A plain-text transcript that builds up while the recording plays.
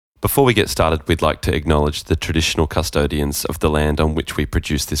Before we get started, we'd like to acknowledge the traditional custodians of the land on which we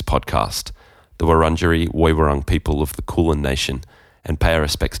produce this podcast, the Wurundjeri Woiwurrung people of the Kulin Nation, and pay our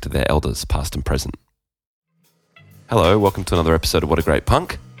respects to their elders, past and present. Hello, welcome to another episode of What a Great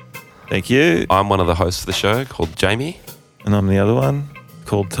Punk. Thank you. I'm one of the hosts of the show called Jamie. And I'm the other one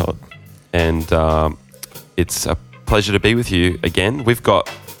called Todd. And it's a pleasure to be with you again. We've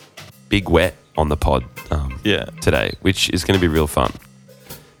got Big Wett on the pod today, which is going to be real fun.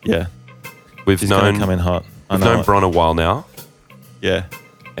 Yeah. We've known come in hot. We've known Bron a while now. Yeah.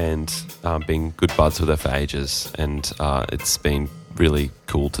 And been good buds with her for ages. And it's been really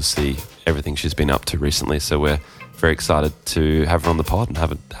cool to see everything she's been up to recently. So we're very excited to have her on the pod and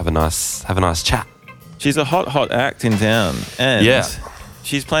have a nice chat. She's a hot act in town. And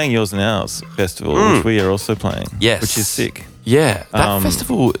she's playing Yours and Ours Festival, which we are also playing. Yes. Which is sick. Yeah. That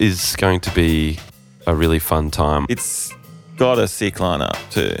festival is going to be a really fun time. It's got a sick lineup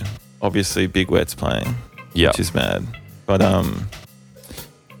too. Obviously, Big Wett's playing, which is mad. But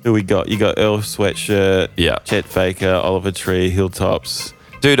who we got? You got Earl Sweatshirt, Chet Faker, Oliver Tree, Hilltops.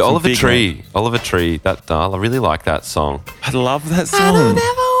 Dude, Oliver Tree, that I really like that song. I love that song. I don't ever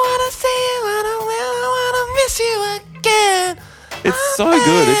want to see you, I don't ever want to miss you again. It's so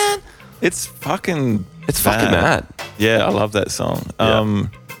good. It's fucking mad. Yeah, I love that song.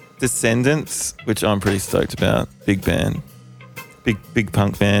 Descendants, which I'm pretty stoked about. Big band. Big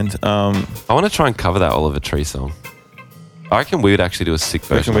punk band. I want to try and cover that Oliver Tree song. I reckon we would actually do a sick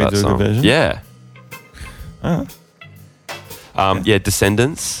version of that song. Version? Yeah. Oh.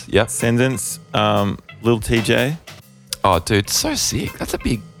 Descendants. Yep. Descendants. Lil TJ. Oh, dude, so sick. That's a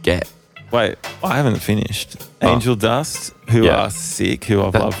big get. Wait, I haven't finished. Angel Dust, who are sick, who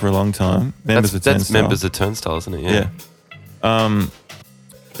I've loved for a long time. Members of Turnstile. That's Members of Turnstile, isn't it? Yeah.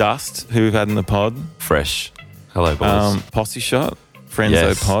 Dust, who we've had in the pod. Fresh. Hello, boys. Posse Shot,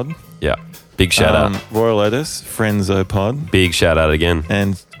 Friendzo Pod. Yeah. Big shout out. Royal Otis, Friendzo Pod. Big shout out again.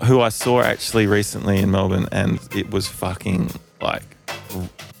 And who I saw actually recently in Melbourne, and it was fucking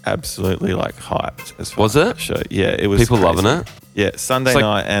absolutely hyped. As far was it? As the show. Yeah, it was. People crazy. loving it. Yeah, Sunday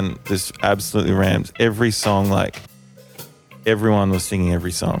night, and just absolutely rammed. Every song, everyone was singing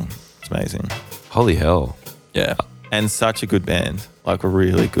every song. It's amazing. Holy hell. Yeah. And such a good band. A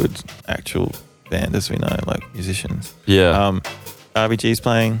really good actual band, as we know, musicians. Yeah. RBG's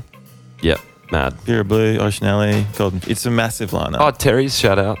playing. Yep. Mad. Vera Blue, Ocean Alley, Golden. It's a massive lineup. Oh, Terry's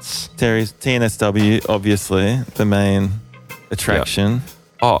shout outs. Terry's TNSW, obviously, the main attraction. Yep.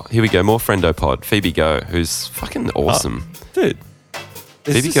 Oh, here we go. More Friendo Pod. Phoebe Go, who's fucking awesome. Dude.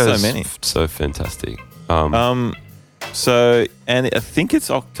 There's Phoebe Go's so many. So fantastic. So, and I think it's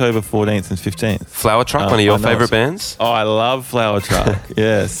October 14th and 15th. Flower Truck, one of your favourite bands? Oh, I love Flower Truck.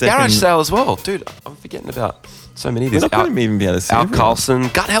 Yeah. Garage Sale as well. Dude, I'm forgetting about so many of these. I couldn't even be able to see Al Carlson,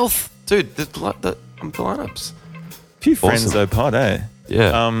 Gut Health. Dude, the lineups. Few friends though, pod, eh?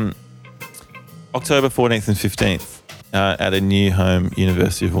 Yeah. October 14th and 15th at a new home,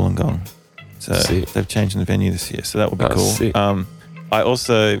 University of Wollongong. So they've changed the venue this year, so that will be cool. Sick. I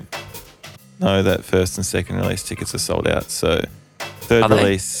also know that first and second release tickets are sold out. So third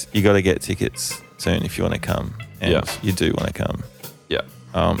release, you got to get tickets soon if you want to come. And you do want to come. Yeah.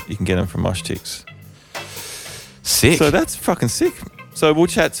 You can get them from Mosh Ticks. Sick. So that's fucking sick. So we'll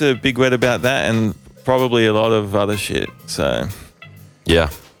chat to Big Wett about that and probably a lot of other shit. So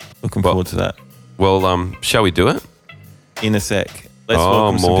looking forward to that. Well, shall we do it? In a sec. Let's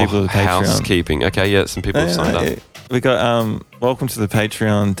welcome some people to the Patreon. Housekeeping. Okay, some people have signed up. We got welcome to the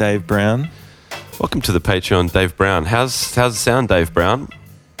Patreon, Dave Brown. Welcome to the Patreon, Dave Brown. How's the sound, Dave Brown?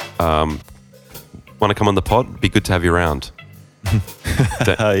 Want to come on the pod? Be good to have you around.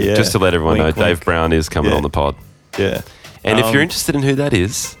 Just to let everyone know, Dave Brown is coming on the pod. Yeah. And if you're interested in who that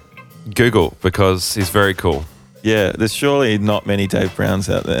is, Google, because he's very cool. Yeah, there's surely not many Dave Browns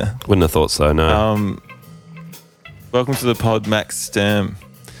out there. Wouldn't have thought so, no. Welcome to the pod, Max Sturm.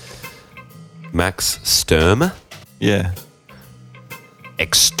 Max Sturm? Yeah.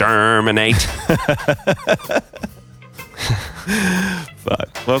 Exterminate. Fuck.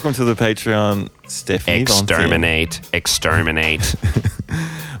 Welcome to the Patreon, Stephanie. Exterminate.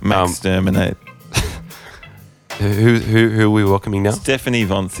 Max Exterminate. Who are we welcoming now? Stephanie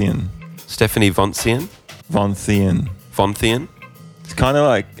Vonthian. Stephanie Vonthian? Vonthian? It's kind of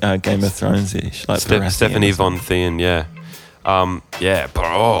like Game of Thrones-ish. Stephanie Vonthian, yeah.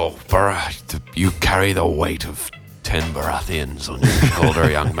 You carry the weight of 10 Baratheons on your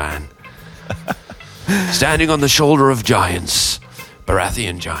shoulder, young man. Standing on the shoulder of giants,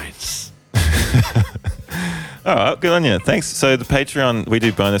 Baratheon giants. All right, good on you. Thanks. So the Patreon, we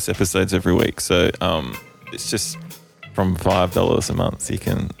do bonus episodes every week. So it's just from $5 a month, you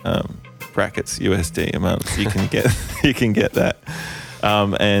can brackets USD a month. You can get that.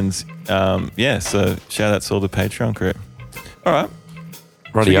 So shout out to all the Patreon crew. All right.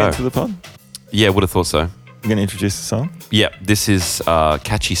 Rightio. Should we get to the pod? Yeah, would have thought so. You're going to introduce the song? Yeah, this is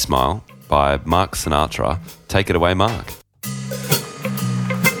Catchy Smile by Mark Sinatra. Take it away, Mark.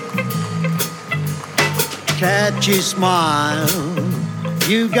 Catchy smile,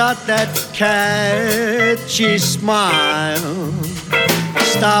 you got that catchy smile.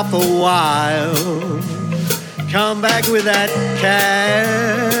 Stop a while, come back with that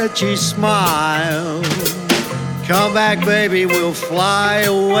catchy smile. Come back, baby, we'll fly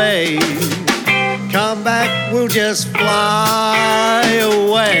away. Come back, we'll just fly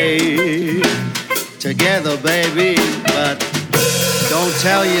away. Together, baby, but don't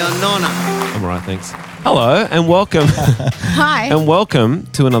tell your nonna. I'm all right, thanks. Hello and welcome. Hi. And welcome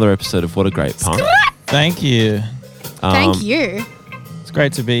to another episode of What a Great Punk. Thank you. Thank you. It's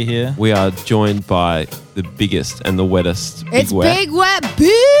great to be here. We are joined by the biggest and the wettest It's Big Wett. Big Wett,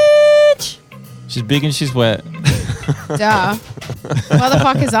 bitch. She's big and she's wet. Duh. What the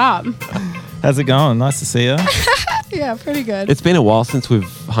fuck is up? How's it going? Nice to see you. Yeah, pretty good. It's been a while since we've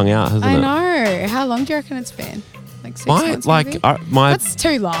hung out, hasn't I it? know. How long do you reckon it's been? Like 6 months, maybe? That's That's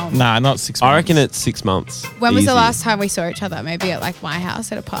too long. Nah, not 6 months. I reckon it's 6 months. When was the Easy. last time we saw each other? Maybe at like my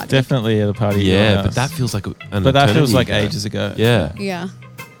house at a party. Definitely at a party. at your Yeah, house. but that feels like But that feels like ages ago. Yeah. Yeah.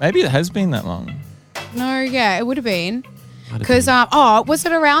 Maybe it has been that long. No, yeah, it would have been. Might have Because, been. was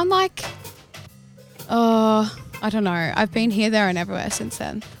it around like, I don't know. I've been here, there and everywhere since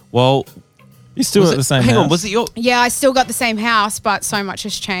then. Well, You're still was at it- the same hang house. on, was it your... Yeah, I still got the same house, but so much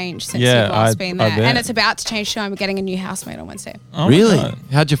has changed since Yeah, you've last I been there. bet. And it's about to change too. I'm getting a new housemate on Wednesday. Oh my Really? God.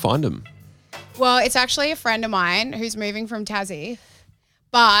 How'd you find him? Well, it's actually a friend of mine who's moving from Tassie,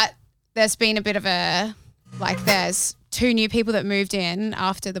 but there's been a bit of there's 2 new people that moved in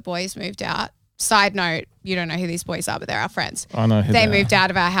after the boys moved out. Side note, you don't know who these boys are, but they're our friends. I know who They are. moved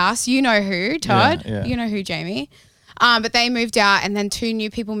out of our house. You know who, Todd. Yeah. You know who, Jamie. But they moved out and then 2 new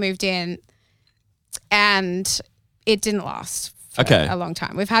people moved in and it didn't last for Okay. a long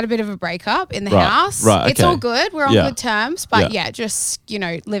time. We've had a bit of a breakup in the Right, house. right, It's okay. all good. We're on Yeah. good terms. But Yeah. just,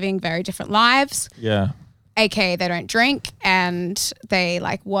 living very different lives. Yeah. AKA they don't drink and they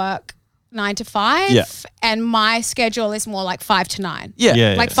work 9 to 5. Yeah. And my schedule is more like 5 to 9. Yeah.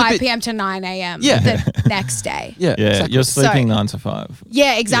 Yeah. Like It's a 5 bit- p.m. to 9 a.m. Yeah. the next day. Yeah. Yeah. exactly. You're sleeping So- 9 to 5.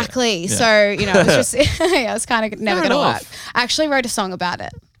 Yeah, exactly. Yeah. So, it's just, it's kind of never Fair going to enough. work. I actually wrote a song about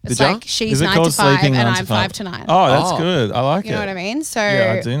it. It's Did ya? like she's Is it 9 to called 5 Sleeping and 9 to I'm 5? 5 to 9. Oh, that's Oh. good. I like it. You know what I mean? So,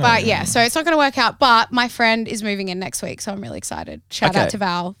 Yeah, I do know what but you yeah, mean. so it's not going to work out. But my friend is moving in next week, so I'm really excited. Shout Okay. out to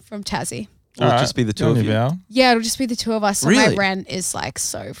Val from Tassie. Will it just be the two of you? Yeah, it'll just be the 2 of us. So my Really? rent is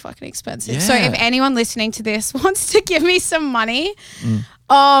so fucking expensive. So Yeah. if anyone listening to this wants to give me some money,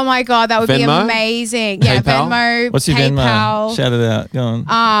 oh my God, that would be Venmo? amazing. Yeah, PayPal? Venmo, What's your PayPal. Venmo? Shout it out. Go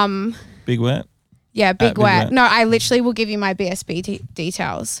on. Big Wet. Yeah, Big Big Wet. Wet. No, I literally will give you my BSB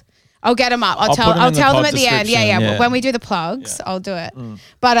details. I'll get them up. I'll put tell 'em in I'll the tell them pod at the end. Yeah, description, yeah. yeah. When we do the plugs, I'll do it.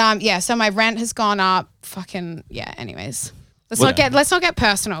 But so my rent has gone up. Fucking yeah. Anyways, let's not get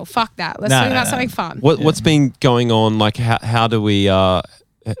personal. Fuck that. Let's talk about something fun. What's been going on? Like, how do we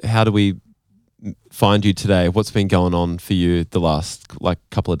find you today? What's been going on for you the last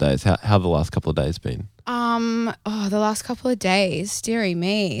couple of days? How the last couple of days been? The last couple of days, dearie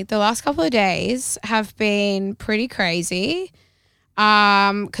me. The last couple of days have been pretty crazy.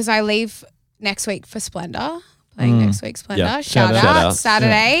 Because I leave next week for Splendor. Playing next week, Splendor. Yeah. Shout Shout out. out.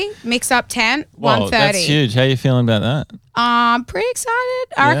 Saturday, mix up tent, Whoa, 1:30. that's huge. How are you feeling about that? Pretty excited.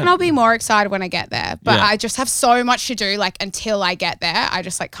 I reckon I'll be more excited when I get there. But Yeah. I just have so much to do. Until I get there, I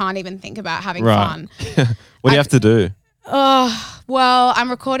just can't even think about having Right. fun. What do you have to do? Well, I'm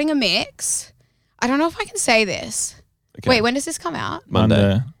recording a mix. I don't know if I can say this. Okay. Wait, when does this come out?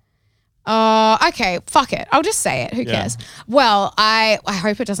 Monday. Okay, fuck it. I'll just say it. Who Yeah. cares? Well, I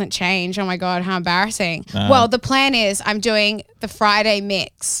hope it doesn't change. Oh my God, how embarrassing. Well, the plan is I'm doing the Friday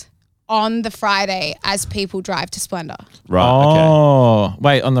mix on the Friday as people drive to Splendor. Right. Okay. Oh,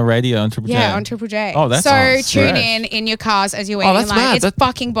 wait, on the radio on Triple J. Yeah, on Triple J. Oh, that's so nice. tune Fresh. in your cars as you're waiting that's in line. mad. It's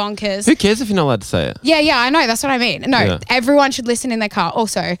fucking bonkers. Who cares if you're not allowed to say it? Yeah, I know. That's what I mean. No, Yeah. everyone should listen in their car.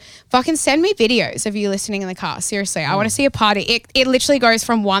 Also, fucking send me videos of you listening in the car. Seriously, I want to see a party. It literally goes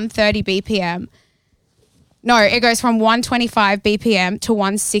from 130 BPM. No, it goes from 125 BPM to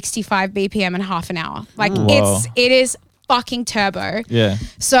 165 BPM in half an hour. Whoa. It is fucking turbo. Yeah.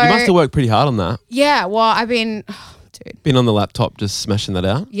 So You must have worked pretty hard on that. yeah, well, I've been, dude. Been on the laptop just smashing that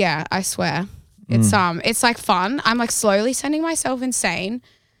out. Yeah, I swear. It's fun. I'm slowly sending myself insane,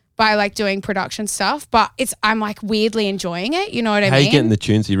 by like doing production stuff, but I'm like weirdly enjoying it. You know what I mean? How you getting the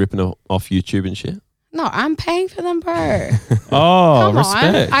tunes? Are you ripping off YouTube and shit? No, I'm paying for them, bro. Come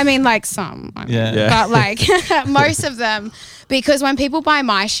respect. On. I mean, like some. But like most of them, because when people buy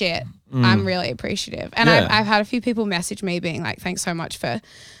my shit, I'm really appreciative. And I've had a few people message me being like, thanks so much for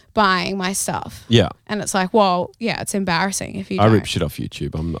buying my stuff. Yeah. And it's like, well, yeah, it's embarrassing if you I don't. rip shit off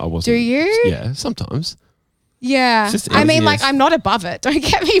YouTube. I wasn't. Do you? Yeah, sometimes. Yeah. I mean, like, I'm not above it. Don't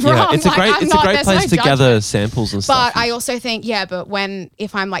get me wrong. It's a like, great place to gather samples and stuff. But I also think, but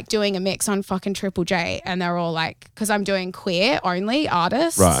if I'm like doing a mix on fucking Triple J and they're all like, because I'm doing queer only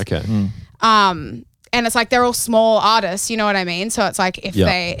artists. Right, okay. And it's like they're all small artists, you know what I mean? So it's like if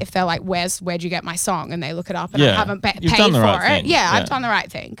they're like, where'd you get my song? And they look it up and I haven't paid for it. Yeah, I've done the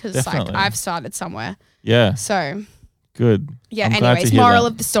right thing because like I've started somewhere. Yeah. So. Good. Yeah, anyways, moral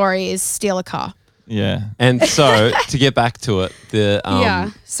of the story is steal a car. Yeah. And so to get back to it,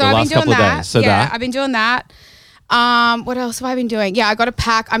 so I've been doing that. I've been doing that. What else have I been doing? Yeah, I got a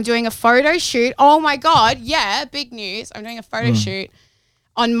pack. I'm doing a photo shoot. Oh my God. Yeah, big news. I'm doing a photo shoot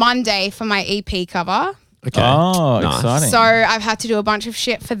on Monday for my EP cover. Okay. Oh, nice. Exciting. So I've had to do a bunch of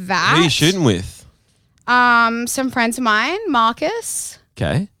shit for that. Who are you shooting with? Some friends of mine, Marcus.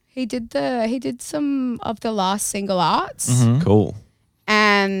 Okay. He did some of the last single arts. Mm-hmm. Cool.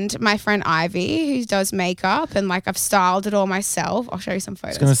 And my friend Ivy, who does makeup, and like I've styled it all myself. I'll show you some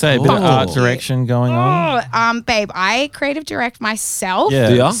photos. I was going to say, a bit of art direction going on. Babe, I creative direct myself.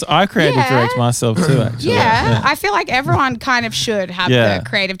 Yeah, so I creative direct myself too, actually. Yeah, I feel like everyone kind of should have the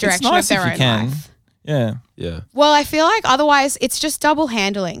creative direction of their own life. Yeah. Yeah. Well, I feel like otherwise it's just double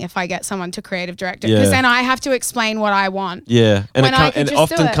handling if I get someone to creative direct it because then I have to explain what I want. Yeah. And it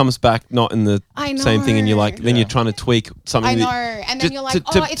often comes back not in the same thing and you're like, then you're trying to tweak something. I know. And then you're like,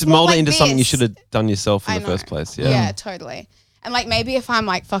 it's to mold like it into this. something you should have done yourself in the first place. Yeah. Yeah, totally. And like maybe if I'm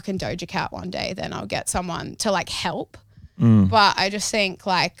like fucking Doja Cat one day, then I'll get someone to like help. But I just think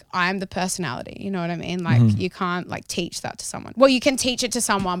like I'm the personality, you know what I mean? Like you can't like teach that to someone. Well, you can teach it to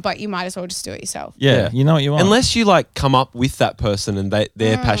someone, but you might as well just do it yourself. Yeah, you know what you want. Unless you like come up with that person and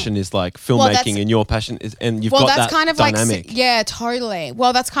their passion is like filmmaking and your passion is, and you've got that kind of dynamic. Like, yeah, totally.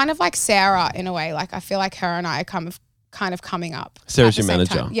 Well, that's kind of like Sarah in a way. Like I feel like her and I are kind of coming up. Sarah's your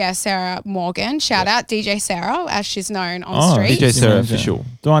manager. Time. Yeah, Sarah Morgan. Shout out DJ Sarah as she's known on the street. DJ Sarah official.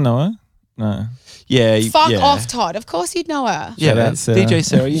 Do I know her? No. Yeah. Fuck off, Todd. Of course you'd know her. Yeah, that's DJ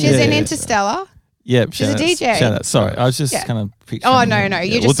Sarah. She's in Interstellar. Yep, she's a DJ. Shout out. Sorry, I was just kind of picturing. Oh, no.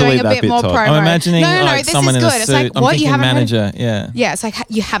 You're just doing a bit more promo. I'm imagining like this someone is in good. a It's suit. like, I'm what? thinking You haven't manager. Yeah. Yeah, it's like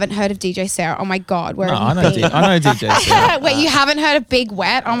you haven't heard of DJ Sarah. Oh my God. Where I know DJ Sarah. Wait, you haven't heard of Big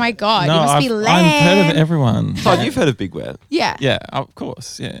Wett? Oh my God. No, you must be lame. I've heard of everyone. Oh, you've heard of Big Wett? Yeah. Yeah, of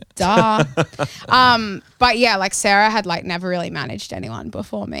course. Yeah. Duh. But yeah, like Sarah had like never really managed anyone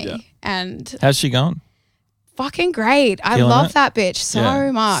before me. Yeah. And how's she going? Fucking great. I love that bitch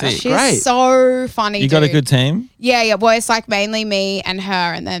so much. Sick. She's so funny. You got a good team? Yeah. Well, it's like mainly me and her,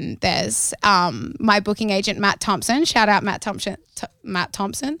 and then there's my booking agent Matt Thompson. Shout out Matt Thompson. Matt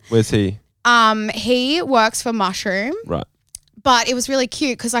Thompson. Where's he? He works for Mushroom. Right. But it was really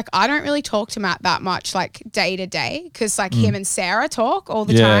cute because like I don't really talk to Matt that much like day to day because like him and Sarah talk all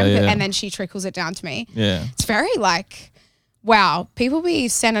the time, and then she trickles it down to me. Yeah. It's very like. Wow, people be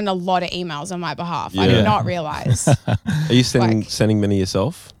sending a lot of emails on my behalf. I did not realize. Are you sending many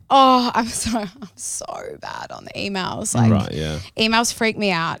yourself? Oh, I'm so bad on the emails. Like, emails freak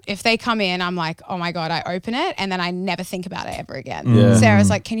me out. If they come in, I'm like, oh my God, I open it and then I never think about it ever again. Yeah. Sarah's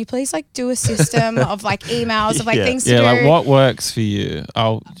like, can you please like do a system of like emails of like things to do? Yeah, like what works for you?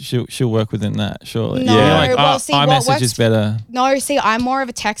 She'll work within that, surely. No, like, iMessage is better. No, see, I'm more of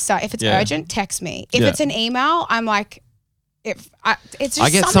a texter. If it's urgent, text me. If it's an email, I'm like, it's just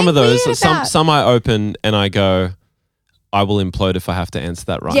I get some of those. Some I open and I go, I will implode if I have to answer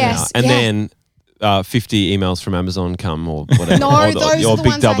that right now. And then 50 emails from Amazon come or whatever. No, those are the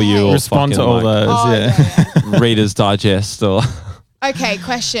Big ones W I hate. or respond to all those. Reader's Digest or. Okay,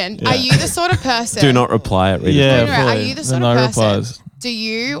 question. Are you the sort of person? Do not reply at Reader's Digest. Are you the sort of person? Replies. Do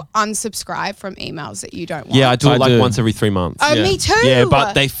you unsubscribe from emails that you don't want? Yeah, I do it like once every 3 months. Oh, me too. Yeah,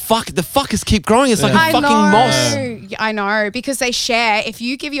 but the fuckers keep growing. It's like a fucking moss. I know, because they share. If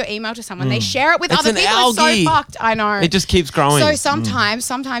you give your email to someone, they share it with other people. Algae. It's so fucked. I know. It just keeps growing. So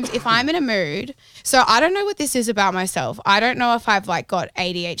sometimes if I'm in a mood, so I don't know what this is about myself. I don't know if I've like got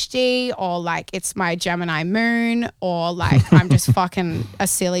ADHD or like it's my Gemini moon or like I'm just fucking a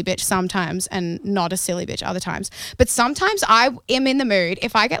silly bitch sometimes and not a silly bitch other times. But sometimes I am in the mood,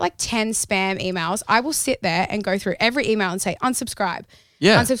 if I get like 10 spam emails, I will sit there and go through every email and say unsubscribe.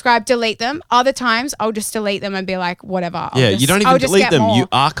 Yeah. Unsubscribe, delete them. Other times I'll just delete them and be like, whatever. You don't even delete them. You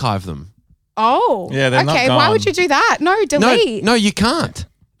archive them. Oh. Yeah, they're not okay. gone. Why would you do that? No, delete. No, you can't.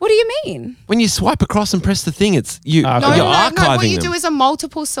 What do you mean? When you swipe across and press the thing, it's you. No, you're archiving what you them. do is a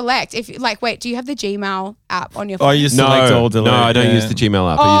multiple select. If wait, do you have the Gmail app on your phone? Oh, you select all delete. No, I don't use the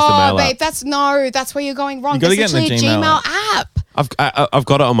Gmail app. I use the mail babe, app. that's where you're going wrong. You gotta There's get in literally the a Gmail Gmail app. I've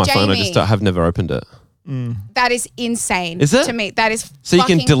got it on my phone. I Jamie. just have never opened it. That is insane. Is it? To me, that is So you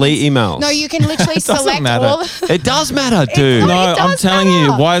can fucking delete emails? No, you can literally select matter. all. It does matter, dude. No, No, it I'm does telling matter.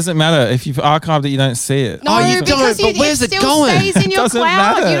 you. Why does it matter? If you've archived it, you don't see it. No, you because don't, but where's it still going? stays in your Doesn't cloud.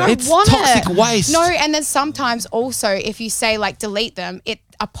 matter. You don't It's want toxic it. waste. No, and then sometimes also if you say like delete them,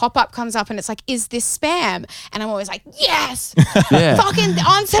 a pop-up comes up and it's like, is this spam? And I'm always like, yes. Yeah. Fucking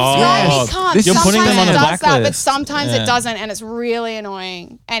unsubscribe. Oh, You can't. this is- You're putting them on a Sometimes it does that, but blacklist. sometimes Yeah. it doesn't, and it's really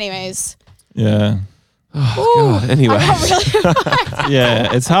annoying. Anyways. Yeah. God, anyway. I got really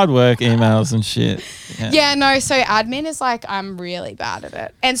Yeah, it's hard work, emails and shit. Yeah, no, so admin is like, I'm really bad at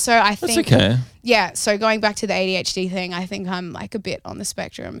it. And so I That's think, okay. yeah, so going back to the ADHD thing, I think I'm like a bit on the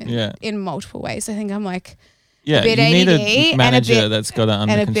spectrum in multiple ways. I think I'm like Yeah, a bit you need ADD a and manager that's got it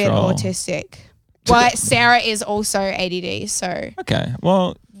under and a bit control. autistic. Well, Sarah is also ADD, so Okay,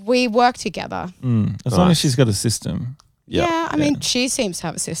 well, we work together. as long as she's got a system, Yeah, I mean, she seems to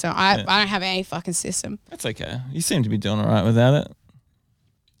have a system. I don't have any fucking system. that's okay. You seem to be doing all right without it.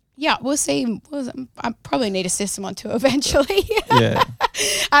 Yeah, we'll see. I probably need a system or two eventually. Yeah.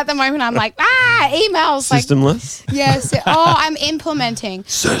 At the moment, I'm like, emails. Like, Systemless? yes. Oh, I'm implementing.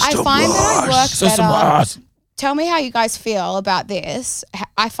 I find that I work better. Tell me how you guys feel about this.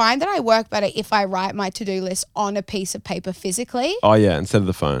 I find that I work better if I write my to-do list on a piece of paper physically. Oh, yeah, instead of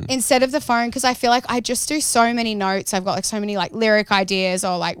the phone. Instead of the phone, because I feel like I just do so many notes. I've got like so many like lyric ideas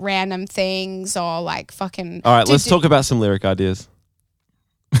or like random things or like fucking. All right, let's talk about some lyric ideas.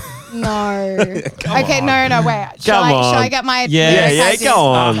 No. Okay, no, wait. Shall Come on. I get my Yeah, lyric yeah, ideas? go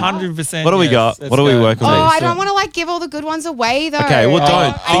on. 100%. What do we got? What are we working Oh, with? I don't want to like give all the good ones away though. Okay, well,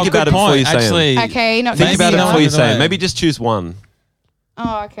 don't. Think about it before you say Actually, them. Okay, not Think about it Maybe before you not. say it. Maybe just choose one.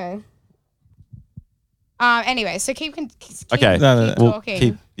 Oh, okay. Anyway, so keep Okay. No. We'll talking.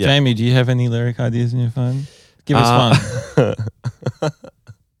 keep. Yeah. Jamie, do you have any lyric ideas in your phone? Give us one.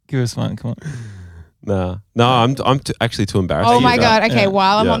 Give us one. Come on. No, I'm actually too embarrassed. Oh to my use god. that. Okay, Yeah.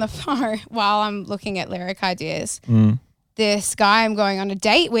 while I'm Yeah. on the phone, while I'm looking at lyric ideas, Mm. this guy I'm going on a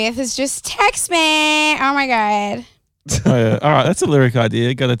date with has just text me. Oh my god. Oh, yeah. All right, that's a lyric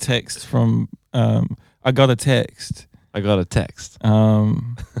idea. Got a text from. I got a text. I got a text. That's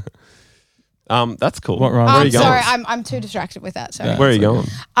cool. What rhyme? Where are you going? Sorry, I'm too distracted with that. Sorry. Yeah. Where are you going?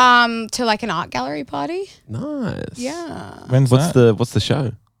 To like an art gallery party. Nice. Yeah. When's What's that? the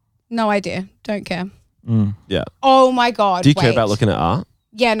show? No idea. Don't care. Mm. Yeah. Oh my god. Do you care wait. about looking at art?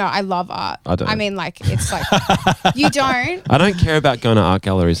 Yeah, no, I love art. I don't. I mean, like, it's like, you don't? I don't care about going to art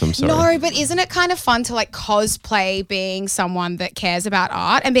galleries. I'm sorry. No, but isn't it kind of fun to like cosplay being someone that cares about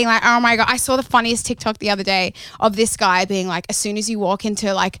art and being like, oh my God, I saw the funniest TikTok the other day of this guy being like, as soon as you walk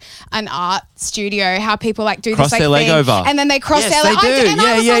into like an art studio, how people like do Cross this like their leg thing, over. and then they cross Yes, their leg. they do. And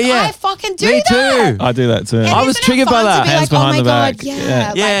I was Yeah, like, yeah. I fucking do Me that. too. I do that too. And I was isn't it triggered by fun that. to be Hands like, oh behind my the God, back. yeah.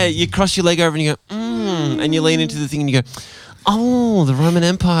 Yeah. Yeah, you cross your leg over and you go, and you lean into the thing and you go, oh, the Roman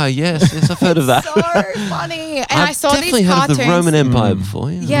Empire. Yes, I've heard of that. So funny. And I saw definitely these heard cartoons. of the Roman Empire before.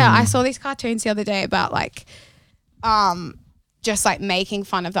 Yeah, I saw these cartoons the other day about like, just like making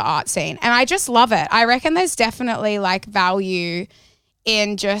fun of the art scene, and I just love it. I reckon there's definitely like value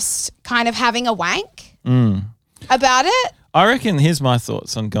in just kind of having a wank about it. I reckon here's my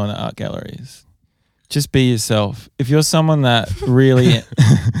thoughts on going to art galleries. Just be yourself. If you're someone that really,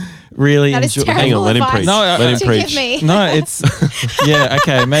 really That is enjoys. terrible Hang on, let him advice preach. No, Let him to preach. give me. No, it's yeah,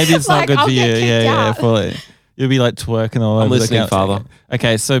 okay. Maybe it's Like, not good I'll for you. get kicked Yeah, out. fully. You'll be like twerking all over. listening, the Father.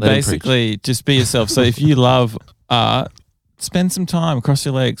 Okay, so Let him basically, just be yourself. So if you love art, spend some time, cross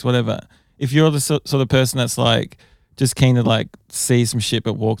your legs, whatever. If you're the sort of person that's like just keen to like see some shit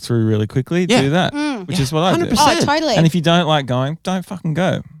but walk through really quickly, Yeah. do that. Which is what I do. 100%. Oh, totally. And if you don't like going, don't fucking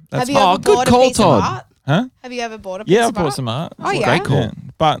go. That's Have you Oh, ever good bought call, a piece Todd. of art? Huh? Have you ever bought a piece Yeah, I of bought art? some art. Oh, yeah? Great call. Yeah.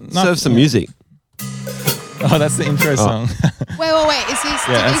 But not, Serve some music. Oh, that's the intro song. Wait. Is these,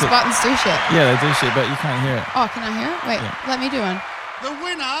 do that's these it. buttons do shit? Yeah, they do shit, but you can't hear it. Oh, can I hear it? Wait, let me do one. The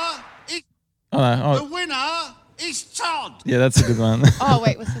winner is Oh, no. the Oh, winner is Todd. yeah, that's a good one. Oh,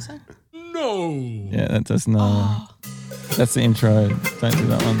 wait, what's this one? No. Yeah, that does no. That's the intro. Don't do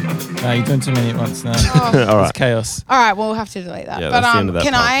that one. No, you're doing too many at once now. Oh. All right. It's chaos. All right, well, we'll have to delete that. Yeah, but that's the end of that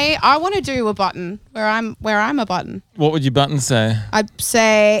can part. I want to do a button where I'm a button. What would your button say? I'd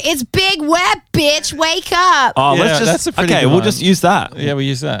say it's Big Wett, bitch. Wake up. Oh, Yeah, let's just that's a pretty okay. good We'll one. just use that. Yeah, we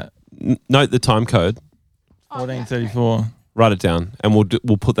use that. Note the time code. 1434. Write it down, and we'll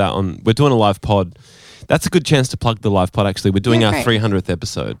put that on. We're doing a live pod. That's a good chance to plug the live pod. Actually, we're doing Yeah, our great. 300th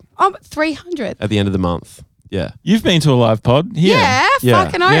episode 300. at the end of the month. Yeah. You've been to a live pod here. Yeah.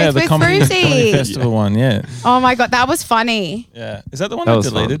 Fucking oath Yeah, the with comedy Fruity. festival one. Yeah. Oh my God, that was funny. Yeah. Is that the one That that was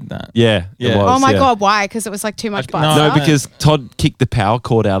deleted? fun. No. Yeah. Yeah. It was, Oh my yeah. God, why? Because it was like too much I- butter. no, No, because Todd kicked the power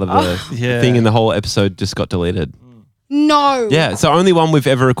cord out of the Yeah. thing, and the whole episode just got deleted. No. Yeah, it's the only one we've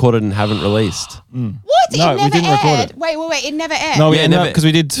ever recorded and haven't released. What? No, it we never didn't record aired. it. Wait. It never aired. No, Yeah, yeah, never- because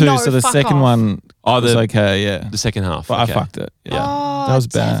we did two. No, so the fuck second off. one was the- okay. Yeah. The second half. But okay. I fucked it. Yeah. Oh, that was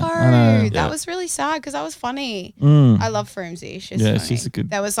bad. Devo. I know. Yeah. That was really sad because that was funny. Mm. I love Froomsy. She's Yeah, funny. she's a good-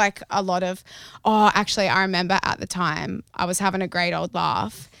 There was like a lot of. Oh, actually, I remember at the time I was having a great old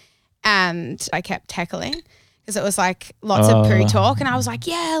laugh, and I kept heckling because it was like lots of poo talk, and I was like,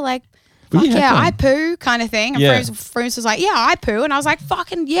 yeah, like. Were Fuck you yeah, heckling? I poo kind of thing. And Yeah. Frooms was like, yeah, I poo. And I was like,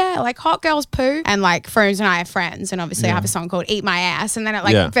 fucking yeah, like hot girls poo. And like Frooms and I are friends. And obviously I have a song called Eat My Ass. And then it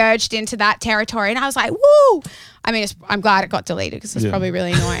like Yeah. verged into that territory. And I was like, woo. I mean, I'm glad it got deleted because it's Yeah. probably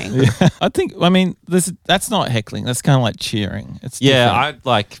really annoying. Yeah. I mean, that's not heckling. That's kind of like cheering. It's Yeah, different.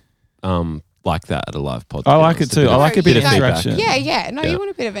 I like that at a live pod. I like it too. I like a bit of you guys- interaction. Yeah. No, Yeah. you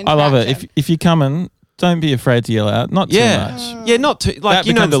want a bit of I interaction. love it. If you come in, don't be afraid to yell out. Not too much. Yeah, not too like That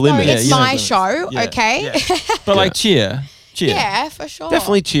you know the becomes- limit. It's Yeah, you know my the- show, Yeah, okay? yeah. But like cheer. Yeah, for sure.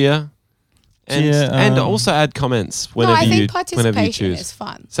 Definitely cheer. And, Cheer, and um, also add comments No, whenever I think whenever you participation choose. is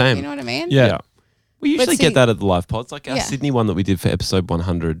fun. Same. You know what I mean? Yeah. We usually see- get that at the live pods. Like our Yeah. Sydney one that we did for episode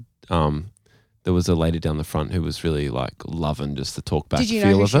 100. There was a lady down the front who was really like loving just the talk back Did you know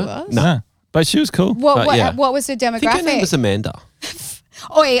feel who of she it. was? No. But she was cool. But yeah. What was the I think her name demographic? was Amanda.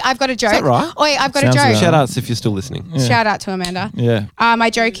 Oi, I've got a joke. that right? Oi, I've got Sounds a joke. about Shout outs if you're still listening. Yeah. Shout out to Amanda. Yeah.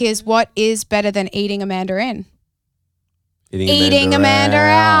 My joke is, what is better than eating a mandarin? Eating Amanda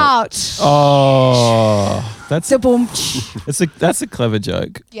out. Oh, that's Boom. that's a clever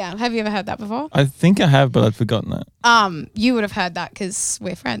joke. Yeah. Have you ever heard that before? I think I have, but I'd forgotten it. You would have heard that because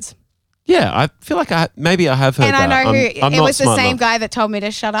we're friends. Yeah, I feel like I have heard And that. I know who. I'm It not was the smart same enough. guy that told me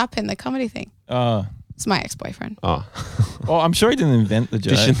to shut up in the comedy thing. Oh, It's my ex-boyfriend. Oh, well, I'm sure he didn't invent the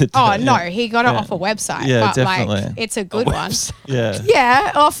joke. Dish in the Oh day. no, he got it Yeah. off a website. Yeah, but definitely. like, it's a good one. website. Yeah.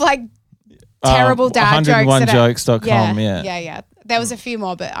 Yeah, off like terrible dad jokes. 101jokes.com. Yeah. Yeah. There was a few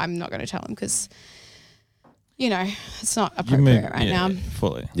more, but I'm not going to tell them because, it's not You moved- appropriate right yeah, now.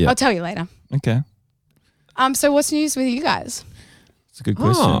 fully. Yeah. I'll tell you later. Okay. So what's news with you guys? It's a good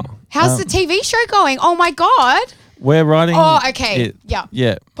question. Oh. How's the TV show going? Oh my God. We're writing. Oh, okay. it. Yeah.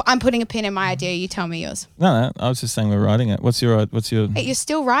 Yeah. I'm putting a pin in my idea. You tell me yours. No. I was just saying we're writing it. What's your? Hey, you're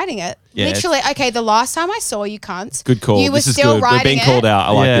still writing it. Yeah, Literally. Okay. The last time I saw you, cunts. Good call. You were This is still good. We're writing being it. called out.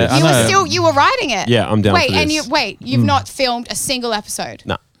 I like Yeah, this. I know. You were writing it. Yeah, I'm down Wait, for and this. you've not filmed a single episode.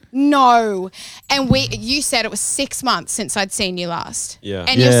 No. No. And you said it was 6 months since I'd seen you last. Yeah.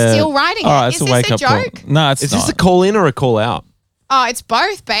 And you're still writing All it. right, Is it's a this wake a up call. joke? No, it's Is not. this a call in or a call out? Oh, it's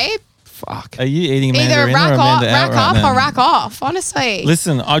both, babe. Fuck. Are you eating Either mandarin or rack Amanda out right up now? or rack off, honestly.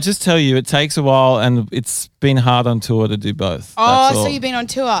 Listen, I'll just tell you, it takes a while, and it's been hard on tour to do both. Oh, That's so all. you've been on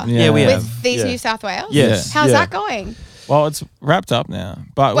tour Yeah, we with have. these Yeah. New South Wales? Yes. How's Yeah. that going? Well, it's wrapped up now.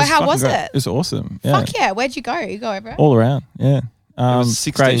 But it Well, was how fucking was great. it? It was awesome. Yeah. Fuck yeah. Where'd you go? You go over it? All around. Yeah. was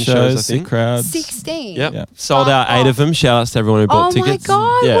 16 great shows, I shows, sick think. crowds. 16. Yep. Yeah. Sold out Fuck 8 off. of them. Shout outs to everyone who Oh bought tickets. my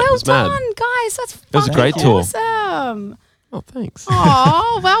God. Yeah, it well was mad. done, guys. That's It was a fucking great tour. awesome. Oh, thanks.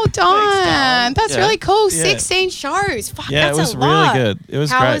 Oh, well done. That's Yeah. really cool. Yeah. 16 shows. Fuck, Yeah, that's it was a lot. really good. It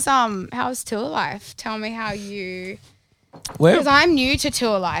was how great. was tour life? Tell me how you, Where- because I'm new to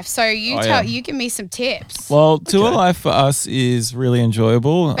tour life, so you Oh, yeah. you give me some tips. well, tour Okay. life for us is really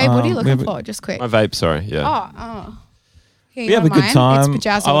enjoyable. Babe, what are you we looking have- for? Just quick. My vape, sorry. Yeah. Oh. Here, We you have a want good mine? time. It's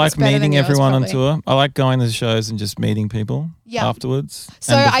bedazzled. I like It's better than meeting yours, everyone probably. on tour. I like going to the shows and just meeting people Yeah. afterwards.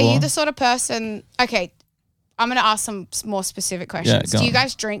 So and are you before. the sort of person, okay, I'm going to ask some more specific questions. go Do you on.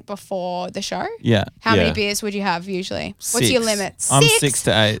 guys drink before the show? Yeah. How Yeah. many beers would you have usually? What's your 6. limit? I'm 6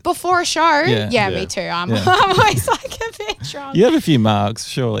 to 8. Before a show? Yeah. Yeah, Yeah. me too. I'm, Yeah. I'm always like a bit drunk. You have a few marks,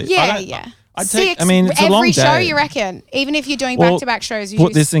 surely. Yeah, yeah. I take. 6, I mean, it's a long every show day. you reckon, even if you're doing Well, back-to-back shows. You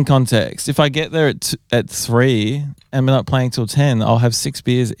Put do this in context. If I get there at 3 and we're not playing till 10, I'll have 6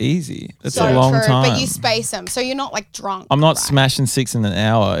 beers easy. That's so a long true, time. but you space them, so you're not like drunk. I'm not right? smashing 6 in an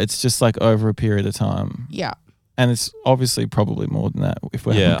hour. It's just like over a period of time. Yeah. And it's obviously probably more than that if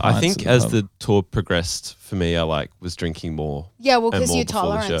we're having I pints think at as pub. the tour progressed for me, I was drinking more. Yeah, well, and because more your before the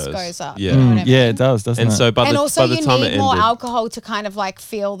tolerance shows. goes up. Yeah. You know what I mean? Yeah, it does, doesn't And it? so by And the, also by the you time it need more ended, alcohol to kind of like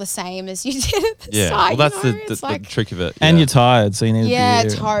feel the same as you did at the yeah, start. well, that's you know? the It's like, trick of it. And yeah. you're tired, so you need a yeah,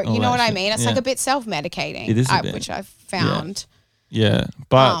 beer. and all you know that what I shit. mean? It's Yeah. like a bit self-medicating. It is a bit. Which I've found. Yeah,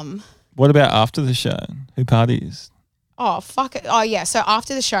 but what about after the show? Who parties? Oh, fuck it. Oh, yeah. So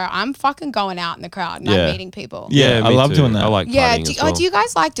after the show, I'm fucking going out in the crowd and Yeah. I'm meeting people. Yeah, I me love too. doing that. I like Yeah. partying as well. Do you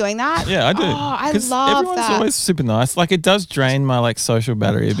guys like doing that? Yeah, I do. Oh, I 'Cause love everyone's that. always super nice. Like it does drain my like social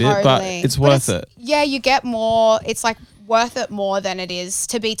battery a bit, but Totally. it's But worth it. Yeah, you get more. It's like worth it more than it is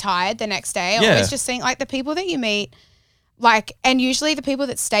to be tired the next day. I Yeah. always just think like the people that you meet, like, and usually the people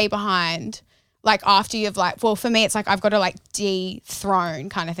that stay behind, like after you've like, well, for me, it's like I've got to like dethrone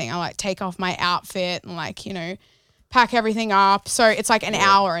kind of thing. I like take off my outfit and like, you know, pack everything up. So it's like an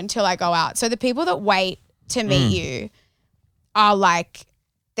hour until I go out. So the people that wait to meet you are like,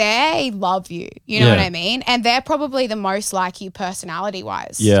 they love you. You know Yeah. what I mean? And they're probably the most like you personality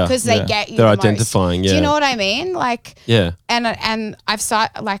wise. Yeah. Because they Yeah. get you They're the most. identifying, Do you yeah. know what I mean? Like, Yeah. and I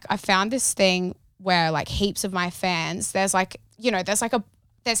found this thing where like heaps of my fans, there's like, you know,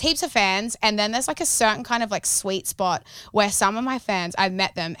 there's heaps of fans, and then there's like a certain kind of like sweet spot where some of my fans, I've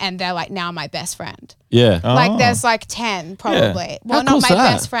met them and they're like now my best friend. Yeah. Like Oh. there's like 10 probably. Well, How not cool's my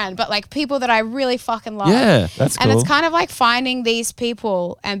that? best friend, but like people that I really fucking love. Yeah. That's And cool. it's kind of like finding these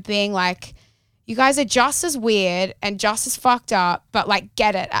people and being like, you guys are just as weird and just as fucked up, but like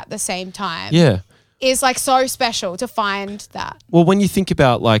get it at the same time. Yeah. Is like so special to find that. Well, when you think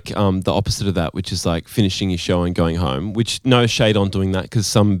about like the opposite of that, which is like finishing your show and going home, which no shade on doing that because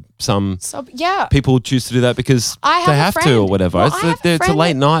some So yeah. people choose to do that because I have they a have to friend- or whatever. well, It's, I have a it's a friend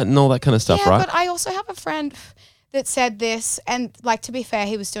late that- night and all that kind of stuff, yeah, right? but I also have a friend that said this, and like to be fair,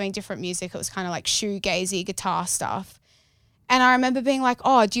 he was doing different music. It was kind of like shoegazy guitar stuff. And I remember being like,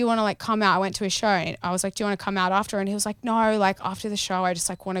 oh, do you want to like come out? I went to a show and I was like, do you want to come out after? And he was like, no, like after the show, I just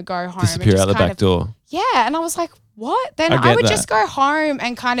like want to go home. and Disappear just out the kind back of- door. Yeah. And I was like, what? Then I I get would that. just go home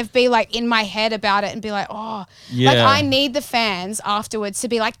and kind of be like in my head about it and be like, oh, like Yeah. I need the fans afterwards to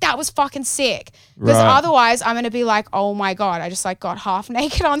be like, that was fucking sick. Because Right. otherwise I'm going to be like, oh my God, I just like got half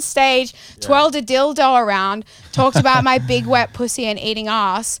naked on stage, twirled a dildo around, talked about my big wet pussy and eating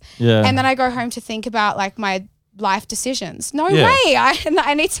ass. Yeah. And then I go home to think about like my life decisions. No Yeah. way.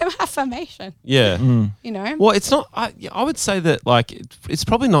 I need some affirmation, Yeah. you know? Well, it's not. I would say that like it's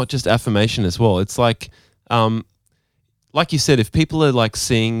probably not just affirmation as well. It's like you said, if people are like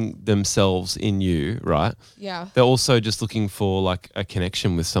seeing themselves in you, right? Yeah. They're also just looking for like a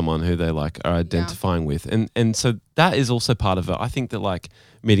connection with someone who they like are identifying with, and so that is also part of it. I think that like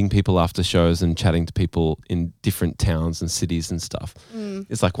meeting people after shows and chatting to people in different towns and cities and stuff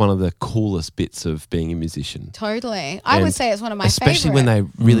is like one of the coolest bits of being a musician. Totally. I would And say it's one of my especially favorite. when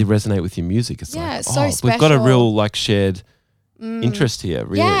they really resonate with your music. It's Yeah, like, it's so we've got a special. real like shared interest here.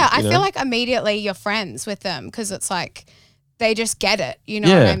 Really, Yeah, I you know? feel like immediately you're friends with them because it's like they just get it. You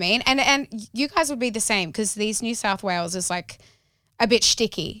know what Yeah. I mean? And you guys would be the same because these New South Wales is like a bit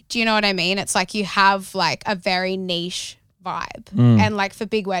shticky. Do you know what I mean? It's like you have like a very niche vibe. And like for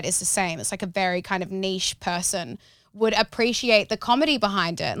Big Wett, it's the same. It's like a very kind of niche person would appreciate the comedy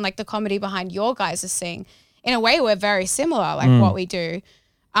behind it and like the comedy behind your guys' sing. In a way, we're very similar, like what we do.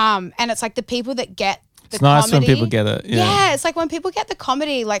 And it's like the people that get the It's nice comedy. when people get it. Yeah. It's like when people get the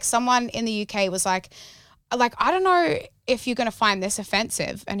comedy, like someone in the UK was like, I don't know if you're going to find this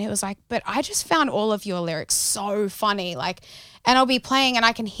offensive. And he was like, but I just found all of your lyrics so funny. Like, and I'll be playing and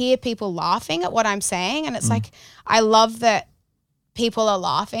I can hear people laughing at what I'm saying. And it's like, I love that people are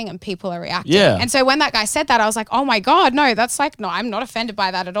laughing and people are reacting. Yeah. And so when that guy said that, I was like, oh my God, no, that's like, no, I'm not offended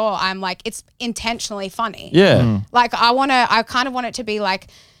by that at all. I'm like, it's intentionally funny. Yeah. Like I kind of want it to be like,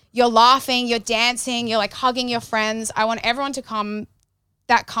 you're laughing, you're dancing, you're like hugging your friends. I want everyone to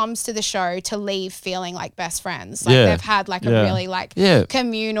comes to the show to leave feeling like best friends. Like Yeah. they've had like a Yeah. really like Yeah.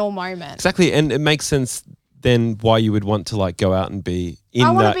 communal moment. Exactly, and it makes sense then why you would want to like go out and be in I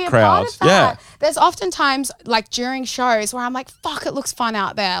want that to be crowd. a part of that. There's often times like during shows where I'm like, fuck, it looks fun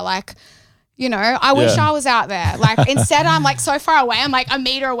out there. Like, you know, I wish Yeah. I was out there. Like instead I'm like so far away. I'm like a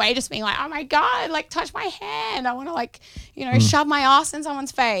meter away just being like, oh my God, like touch my hand. I want to like, you know, shove my ass in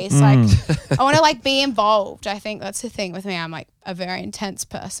someone's face. Like I want to like be involved. I think that's the thing with me. I'm like a very intense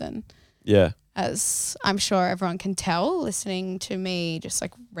person. Yeah. As I'm sure everyone can tell, listening to me just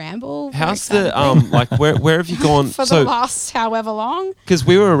like ramble. very How's the excitedly like where have you gone? for the last however long? because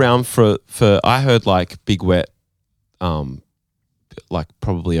we were around for I heard like Big Wett, like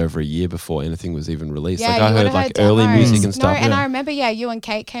probably over a year before anything was even released. Like I you heard would've like early demos. music and stuff. No, and yeah. I remember, you and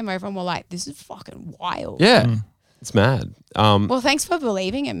Kate came over and were like, "This is fucking wild." Yeah. It's mad. Well, thanks for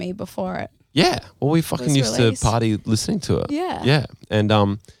believing in me before it. Yeah. Well, we fucking used released. to party listening to it. Yeah. Yeah. And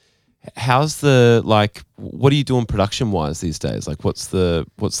how's what are you doing production wise these days? Like, what's the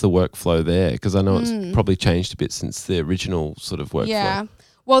workflow there? Because I know it's probably changed a bit since the original sort of workflow. Yeah.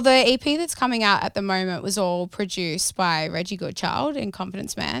 Well, the EP that's coming out at the moment was all produced by Reggie Goodchild in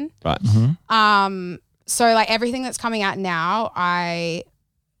Confidence Man. Right. So like everything that's coming out now, I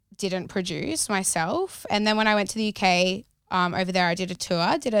didn't produce myself. And then when I went to the UK, over there, I did a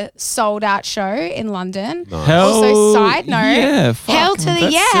tour, did a sold out show in London. Nice. Also, side note, yeah, fuck, hell to the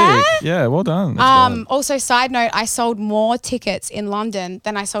that's yeah. sick. Yeah, well done. That's Also, side note, I sold more tickets in London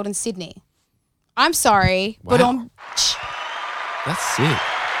than I sold in Sydney. I'm sorry, but Wow. That's sick.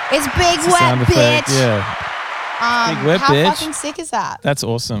 it's big a wet sound effect, bitch. Yeah, big wet how bitch. fucking sick is that? That's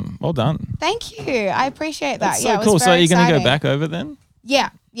awesome. Well done. Thank you. I appreciate that. That's yeah, so it cool. was So are very you going to go exciting. back over then? Yeah.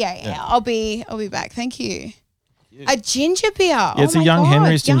 I'll be back. Thank you. A ginger beer. Yeah, it's a Young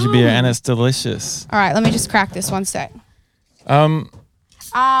Henry's ginger beer, and it's delicious. All right, let me just crack this one sec.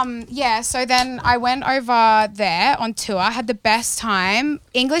 Yeah, so then I went over there on tour, had the best time.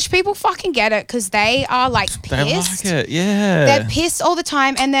 English people fucking get it because they are like pissed. They like it, yeah. They're pissed all the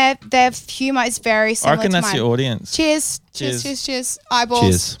time, and their humor is very I similar reckon to that's mine. your audience. Cheers. Eyeballs.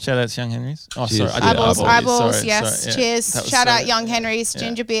 Cheers. Shout out to Young Henry's. Oh, Cheers. sorry. I did Eyeballs, Sorry, yes. sorry, yeah. Cheers. That was Shout so- out Young Henry's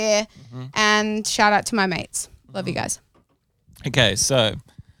ginger beer, and shout out to my mates. Love you guys. Okay, so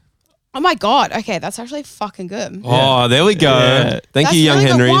Oh my god. Okay, that's actually fucking good. Oh, there we go. Yeah. Thank That's you, Young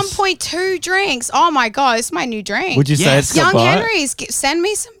really good. Henry's. 1.2 drinks. Oh my god, it's my new drink. would you say Yes. it's got Young bite? Henry's, send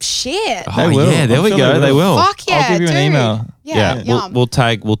me some shit. Oh, They will. yeah, there I'm we sure go. They will. Fuck yeah, I'll give you an dude. email. Yeah, We'll, yum. we'll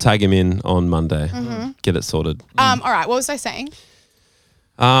tag him in on Monday. Get it sorted. All right, what was I saying?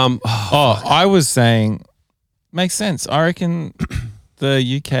 Oh, I was saying, makes sense. I reckon the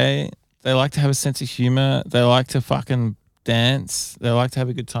UK, they like to have a sense of humor. They like to fucking dance. They like to have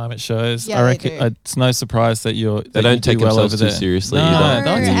a good time at shows. Yeah, I they reckon do. it's no surprise that They don't take well themselves over too there. seriously No, either.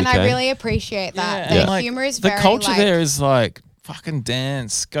 no, in the and UK. I really appreciate that. Yeah, Their and like, humor is the very culture like, there is like fucking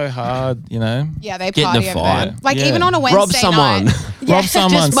dance, go hard, you know. yeah, they Get in a party over fight. there. Like Yeah. even on a Wednesday Rob someone. night. Yeah. Rob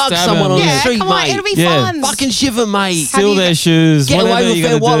someone, Just mug stab someone him. on the Yeah, street, come on, mate. it'll be Yeah. fun. Fucking shiver, mate. Steal you- their shoes. Get whatever away with you're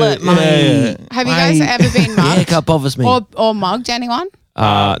their gonna wallet, do. mate. Have you guys ever been Yeah, mugged can't bothers me. or mugged anyone?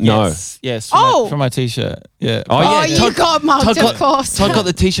 No. Yes. Oh. From my t-shirt. Yeah. Oh, Oh, yeah. you got mugged, of course. Todd got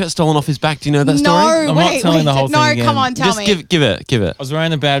the t-shirt stolen off his back. Do you know that story? No, I'm not wait, telling the whole no, thing again. come on, tell Just me. give it. I was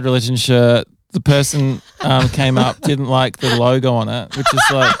wearing a Bad Religion shirt. The person came up, didn't like the logo on it, which is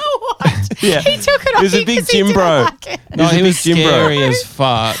like, What? Yeah. He took it off. He was a big because he gym didn't bro. like it. no, He's a he was big gym bro. scary as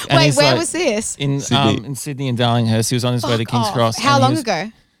fuck. And Wait, he's where like, was this? in Sydney. Sydney and Darlinghurst. He was on his way to Fuck King's off. Cross. How and he long was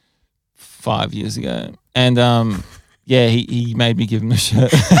ago? 5 years ago. And yeah, he made me give him the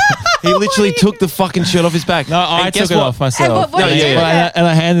shirt. He literally took the fucking shirt off his back. No, I And guess took it what? off myself. And what did you do with it? And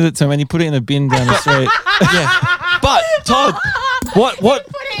I handed it to him, and he put it in a bin down the street. Yeah. But Todd, what? Put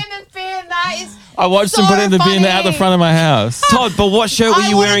it in the bin. That is. I watched him So put it in the bin out the funny. front of my house. Todd, but what shirt were I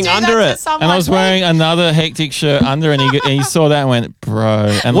you wanna wearing do that under to it? someone. And I was wearing another hectic shirt under, and he saw that and went,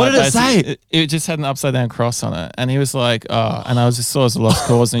 bro. And What did it basically, say? It just had an upside down cross on it. And he was like, oh, and I was just saw it as a lost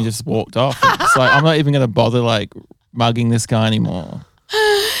cause, and he just walked off. It's like, I'm not even going to bother like mugging this guy anymore.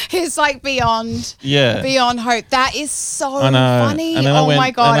 It's like beyond hope. That is so I know. funny. And then Oh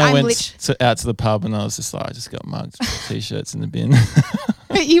my god, I I'm went out to the pub, and I was just like, I just got mugged. T-shirts in the bin.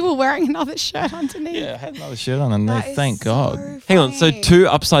 But you were wearing another shirt underneath. Yeah, I had another shirt on, and That is thank God. so Hang on, so funny. 2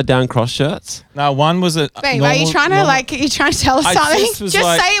 upside down cross shirts? No, one was a. Babe, are you trying to like? Are you trying to tell us I something? just was Just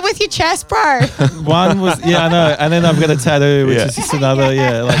like- say it with your chest, bro. One was I know, and then I've got a tattoo, which is just another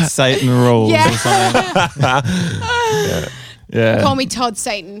like Satan rules Yeah. or something. Yeah. Call me Todd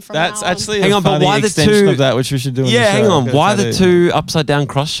Satan from That's now on. actually Hang a on, but funny why the extension 2 of that, which we should do. In the Yeah, show. hang I've on. got a Why the tattoo. 2 upside down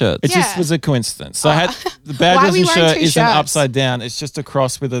cross shirts? It just was a coincidence. So I had the Bad Why are we Religion wearing shirt 2 isn't shirts? upside down. It's just a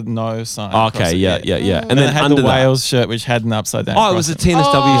cross with a no sign. across Okay, it, yeah. And And then then I had under the that. Wales shirt, which had an upside down. Oh, it cross was a in TNSW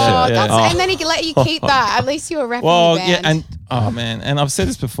Oh, shirt. that's, yeah. and then he let you keep that. At least you were repping Well, the band. yeah, and oh man, and I've said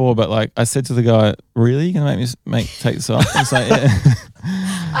this before, but like I said to the guy, "Really, you gonna make me take this off?" He's like, "Yeah."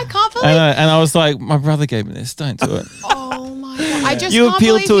 I can't believe. And I was like, "My brother gave me this. Don't do it." Oh my god! I just You can't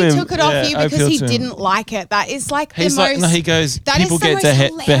appealed believe to he him. took it off Yeah, you I because appealed he to him. didn't like it. That is like He's the like, most. no, he goes, that is people the get most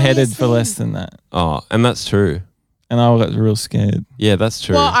beheaded hilarious for thing. less than that. Oh, and that's true. And I got real scared. Yeah, that's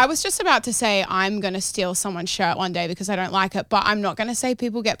true. Well, I was just about to say I'm going to steal someone's shirt one day because I don't like it, but I'm not going to say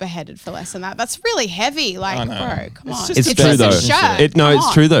people get beheaded for less than that. That's really heavy. Like, I know. bro, come It's on. just it's a true fashion though. shirt. Come It's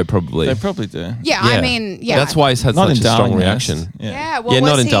on. true though, probably. They probably do. Yeah, I mean, yeah. That's why he's had Not such in a strong Darlinghurst. reaction. Yeah, well, Yeah,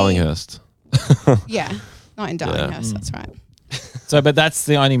 not was in he- Darlinghurst. Yeah, not in Darlinghurst. That's right. So, but that's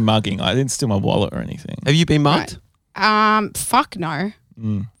the only mugging. I didn't steal my wallet or anything. Have you been mugged? Fuck no.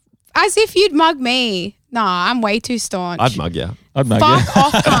 As if you'd mug me. Nah, I'm way too staunch. I'd mug you. Fuck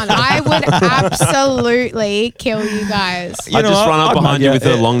off, cunt. I would absolutely kill you guys. I'd just run up behind you with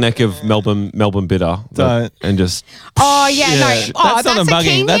a long neck of Melbourne bitter. And just... Oh, yeah, no. Oh, that's not a mugging.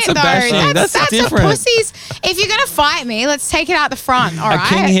 king That's hit, a bashing. That's different. a pussy's. If you're going to fight me, let's take it out the front, all right?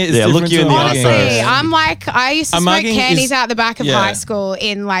 A king hit is different look you in the eye Honestly, first. I'm like, I used to smoke candies out the back of yeah. high school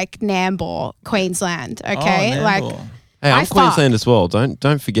in like Nambour, Queensland, okay? Oh, like... Nambour. Hey, I'm Queensland as well.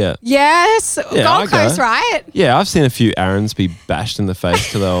 Don't forget. Yes, Yeah, Gold Coast, right? Yeah, I've seen a few Aarons be bashed in the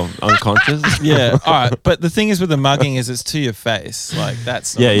face till they're unconscious. Yeah, all right. But the thing is with the mugging is it's to your face. Like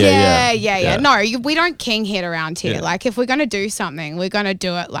that's not Yeah. No, we don't king hit around here. Yeah. Like if we're gonna do something, we're gonna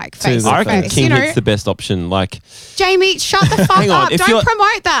do it like face I to reckon face. king hit's the best option. Like, Jamie, shut the fuck Hang on, up! if Don't you're-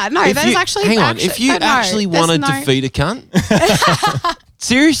 promote that. No, there's actually hang on. If you actually want to defeat a cunt,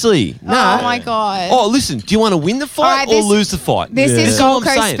 seriously, no. Oh my god. Oh, listen. Do you want to win the fight Alright, or lose the fight? This is all Gold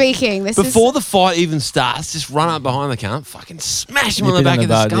I'm Coast saying. speaking. Before the fight even starts, just run up behind the cunt, fucking smash him on the back of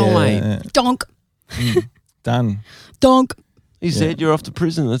the skull, mate. Donk, Done. donk. He said you're off to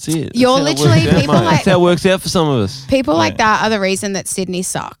prison. That's it. You're That's how it literally works out, people mate. like- That's how it works out for some of us. People like that are the reason that Sydney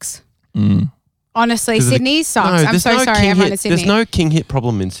sucks. Honestly, 'Cause of the- Sydney sucks. No, I'm there's so no sorry, king everyone hit- in Sydney. There's no king hit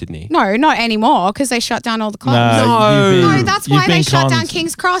problem in Sydney. No, not anymore because they shut down all the clubs. No, that's why they shut down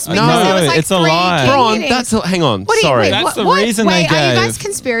King's Cross because No, there was like it's a 3 lie. king Bron, hittings. hang on. What do you- Sorry. wait, That's the what? reason Wait, they are you gave. guys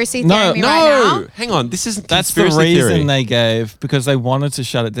conspiracy No, theoring me right now? Hang on. This isn't That's the conspiracy reason theory. they gave because they wanted to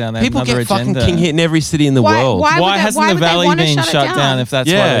shut it down. They had People another get agenda. fucking king hit in every city in the world. Why hasn't the would they Valley wanna been shut it shut down? down if that's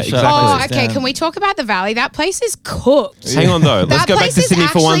Yeah, why they shut exactly. Oh, places okay. down? Can we talk about the Valley? That place is cooked. Hang on though. Let's That go back place to is Sydney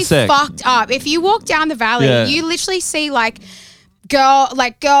for one actually sec. fucked up. If you walk down the Valley, Yeah. you literally see like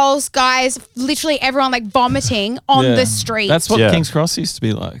girls, guys, literally everyone like vomiting on Yeah. the street. That's what Yeah. King's Cross used to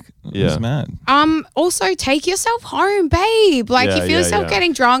be like. It Yeah. was mad. Also take yourself home, babe. Like Yeah, you feel yeah, yourself yeah.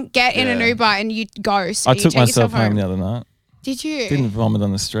 getting drunk, get in an Yeah. Uber and you go. So I you took take myself yourself home the other night. Did you? Didn't vomit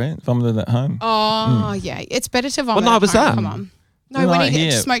on the street. Vomited at home. Oh yeah, it's better to vomit. night at was home. that? Come on. No, The when night you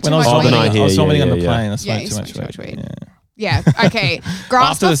here. smoke When too I was much vomiting- weed. night here, I was vomiting on the yeah. plane. I Yeah, smoked you too much smoked too weed. much weed. Yeah. Yeah. Okay.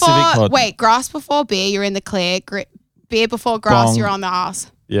 Grass After the Civic before. pod. Wait. Grass before beer. You're in the clear. Beer before grass. Bong. You're on the ass.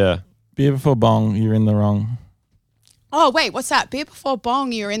 Yeah. Beer before bong, you're in the wrong. Oh wait. What's that? Beer before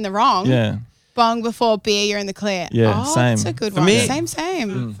bong. You're in the wrong. Yeah. Bong before beer. You're in the clear. Yeah, Oh, same. that's a good For one. me- Same.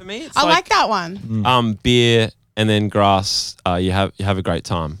 For me, it's I like that one. beer and then grass. You have a great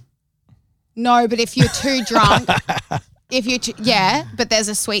time. No, but if you're too drunk, but there's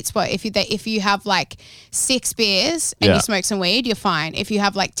a sweet spot. If you have like 6 beers and Yeah. you smoke some weed, you're fine. If you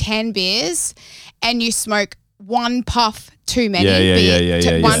have like 10 beers and you smoke 1 puff too many,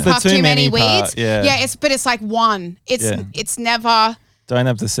 Yeah. one It's the puff too too many many part, weeds, yeah. it's like one. It's never. Don't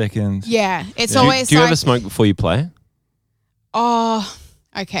have the second. Yeah, it's Do always. you like, ever smoke before you play? Oh,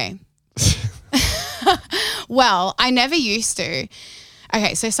 okay. Well, I never used to.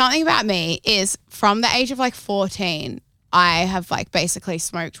 Okay, so something about me is from the age of like 14, I have like basically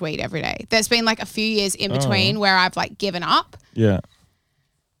smoked weed every day. There's been like a few years in between where I've like given up. Yeah.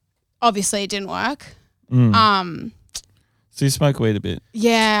 Obviously, it didn't work. So you smoke weed a bit.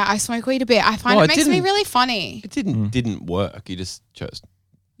 Yeah, I smoke weed a bit. I find Well, it it makes me didn't- really funny. It didn't work. You just chose.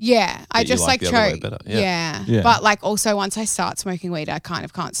 Yeah, I you just like like the other way choke. better. Yeah. Yeah. But like also once I start smoking weed, I kind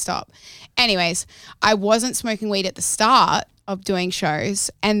of can't stop. Anyways, I wasn't smoking weed at the start of doing shows.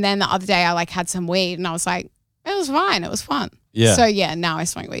 And then the other day I like had some weed and I was like, it was fine. It was fun. Yeah. So yeah, now I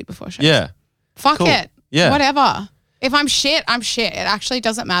smoke weed before shows. Yeah. Fuck Cool. it. Yeah. Whatever. If I'm shit, I'm shit. It actually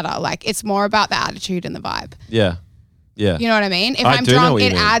doesn't matter. Like it's more about the attitude and the vibe. Yeah. Yeah. You know what I mean? If I I'm do know drunk, what you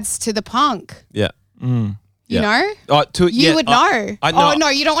it mean. adds to the punk. Yeah. You know? Oh, You would know. I know. Oh no,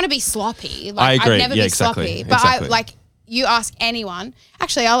 you don't want to be sloppy. Like, I agree. I've never Yeah, been exactly. sloppy. But Exactly. I like you ask anyone.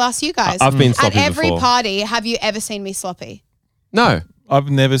 Actually, I'll ask you guys. I've been sloppy at every before. party. Have you ever seen me sloppy? No. I've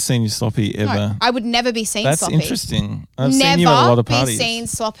never seen you sloppy ever. No, I would never be seen That's sloppy. interesting. I've Never seen you at a lot of be parties. seen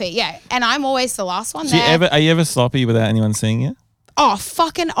sloppy. Yeah, and I'm always the last one Do you there. are you ever sloppy without anyone seeing you? Oh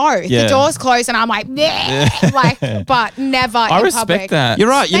fucking oath! Yeah. The doors closed and I'm like, like, but never. I in respect public. that. You're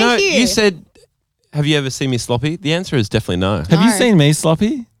right. Thank you. You said, have you ever seen me sloppy? The answer is definitely no. Have you No. seen me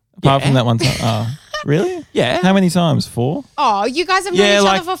sloppy? Apart Yeah. from that one time. Oh, really? Yeah. How many times? 4? Oh, you guys have known Yeah, each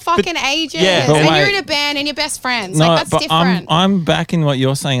like, other for fucking ages, yeah. But and wait. you're in a band and you're best friends. like that's but different. I'm backing what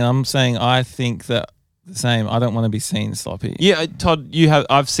you're saying. I'm saying I think that the same. I don't want to be seen sloppy. Yeah, Todd,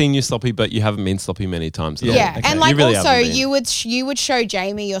 I've seen you sloppy, but you haven't been sloppy many times. At all. Yeah, okay. and like You really also haven't been. you would show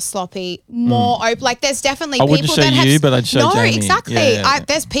Jamie you're sloppy more open. Like there's definitely I people wouldn't show that have you, but I'd show no, Jamie. exactly. Yeah, yeah.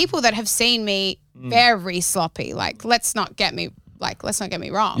 There's people that have seen me very sloppy. Like let's not get me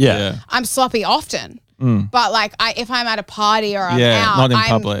wrong. Yeah. I'm sloppy often. But like, if I'm at a party or I'm out, not in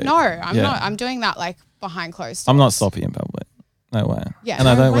public. No, I'm not. I'm doing that like behind closed doors. I'm not sloppy in public. No way. Yeah, and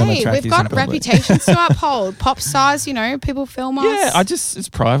I don't wear my trackies. We've got in public. reputations to uphold. Pop stars, people film us. Yeah, it's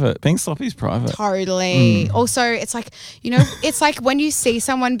private. Being sloppy is private. Totally. Also, it's like, it's like when you see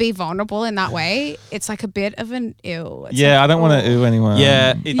someone be vulnerable in that way, it's like a bit of an ew. It's I don't want to ew anyone.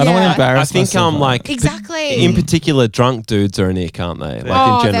 Yeah. I don't want to embarrass myself. like exactly. In particular, drunk dudes are an ick, aren't they?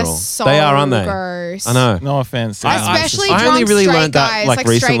 Like in general, they are, aren't they? Gross. I know. No offense. Especially I drunk only really straight learned that guys. like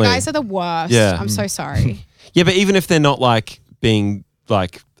recently. Straight guys are the worst. Yeah. I'm so sorry. Yeah, but even if they're not like being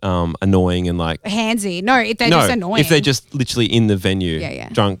like annoying and like handsy. No, if they're just annoying. If they're just literally in the venue,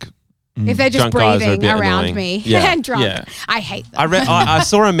 drunk. If they're just breathing around annoying. me and drunk, I hate them. I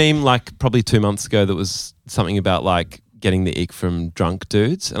saw a meme like probably 2 months ago that was something about like getting the ick from drunk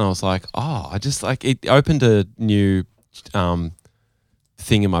dudes, and I was like, I just like it opened a new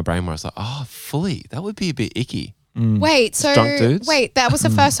thing in my brain where I was like, fully that would be a bit icky. Wait, so drunk dudes? that was the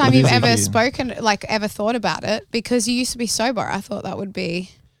first time you've ever spoken, like ever thought about it, because you used to be sober. I thought that would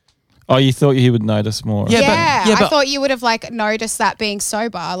be. Oh, you thought he would notice more? Yeah, I thought you would have like noticed that being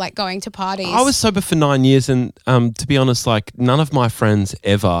sober, like going to parties. I was sober for 9 years, and to be honest, like none of my friends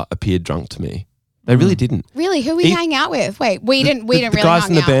ever appeared drunk to me. They really didn't. Really, who we hang out with? Wait, we didn't really the guys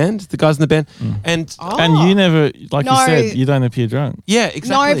in the band. The guys in the band, and you never, like you said, you don't appear drunk. Yeah,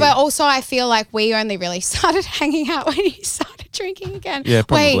 exactly. No, but also I feel like we only really started hanging out when you started drinking again. Yeah,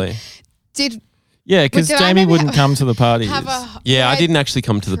 probably. Wait, Yeah, because Jamie wouldn't come to the parties. I didn't actually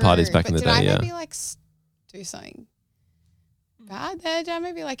come to the parties back in the day. Did I maybe like do something bad there? Did I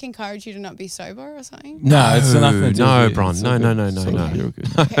maybe like encourage you to not be sober or something? No, it's nothing. No, Bron. No. You're good.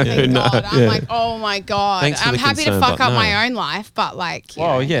 Okay, God. I'm like, oh my God. Thanks for I'm the happy to concern, fuck but up no. my own life, but like,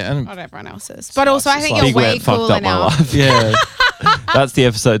 and not everyone else's. But also, I think Big you're way Wett fucked cooler up my now. life. Yeah. That's the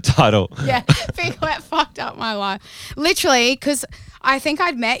episode title. Yeah, Big Wett fucked up my life. Literally, because I think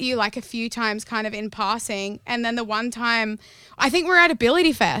I'd met you like a few times kind of in passing. And then the one time, I think we were at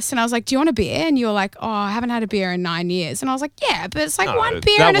Ability Fest and I was like, do you want a beer? And you were like, I haven't had a beer in 9 years. And I was like, yeah, but it's like one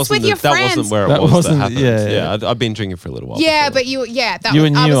beer and it's with your friends. That wasn't where it was that happened. Yeah. I've been drinking for a little while. Yeah, before. but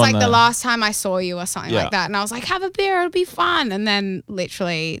I was like the last time I saw you or something like that. And I was like, have a beer, it'll be fun. And then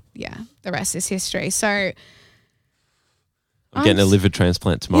literally, the rest is history. So I'm getting a liver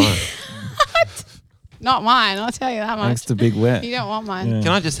transplant tomorrow. Not mine, I'll tell you that much. Thanks to Big Wett. You don't want mine. Yeah.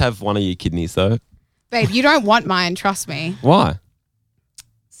 Can I just have one of your kidneys though? Babe, you don't want mine, trust me. Why?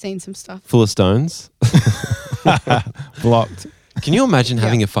 Seen some stuff. Full of stones? Blocked. Can you imagine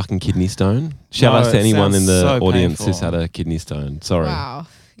having a fucking kidney stone? Shout out to anyone in the audience who's had a kidney stone. Sorry. Wow.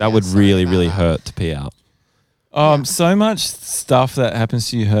 That would really, really hurt to pee out. So much stuff that happens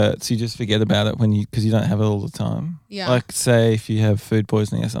to you hurts. You just forget about it because you don't have it all the time. Yeah. Like say if you have food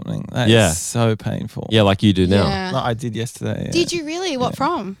poisoning or something, that is so painful. Yeah, like you do now. Yeah. Like I did yesterday. Yeah. Did you really? What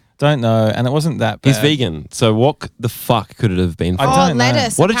from? Don't know, and it wasn't that bad. He's vegan, so what the fuck could it have been from? I don't know.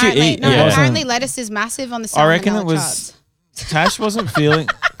 Lettuce. What did you apparently. eat? No, Yeah. apparently lettuce is massive on the salmonella I reckon it was. charts. Tash wasn't feeling.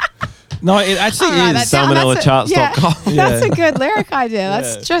 No, it actually is. SalmonellaCharts.com. That's a good lyric idea.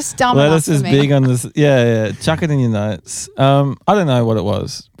 That's just dumb Lettuce enough is for me. big on this. Yeah. Chuck it in your notes. I don't know what it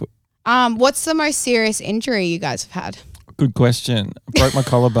was. But What's the most serious injury you guys have had? good question. I broke my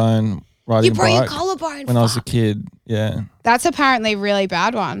collarbone riding You a broke your bike collarbone when I was a kid. Yeah. That's apparently a really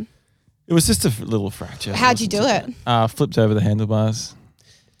bad one. It was just a little fracture. How'd you do it? Flipped over the handlebars.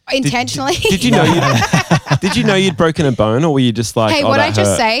 Intentionally? Did you know did you know you'd broken a bone, or were you just like, Hey, oh, what that I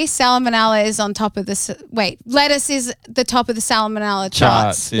just hurt? say? Salmonella is on top of the. Lettuce is the top of the salmonella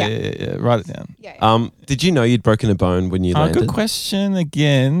charts. Yeah. Write it down. Yeah. Did you know you'd broken a bone when you landed? Good question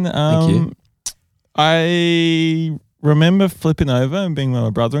again. Thank you. I remember flipping over and being with my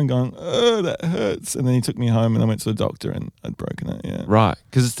brother and going, oh, that hurts. And then he took me home and I went to the doctor and I'd broken it. Yeah. Right,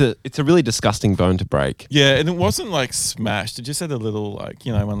 because it's a really disgusting bone to break. Yeah, and it wasn't like smashed. It just had a little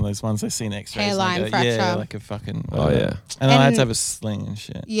one of those ones they see in X-rays. Hairline fracture. Yeah, like a fucking. Oh, yeah. And I had to have a sling and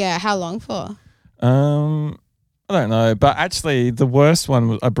shit. Yeah. How long for? I don't know, but actually the worst one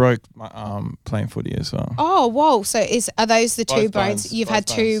was I broke my arm playing footy as well. Oh, whoa. So are those the two Both bones? You've had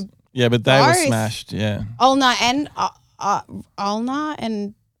both two. bones. Yeah, but they were Both? smashed. Yeah. Ulnar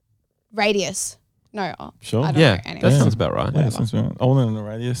and radius. No. Sure. I don't Yeah, know. Anyway. that sounds about right. Yeah, sounds right. Ulnar and the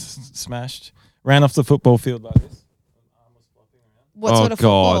radius smashed. Ran off the football field like this. What sort of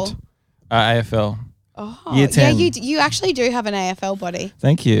God. football? AFL. Oh, Year 10. Yeah, you actually do have an AFL body.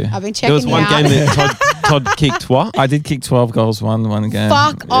 Thank you. I've been There checking was you one out. game that Todd kicked what? I did kick 12 goals, one game.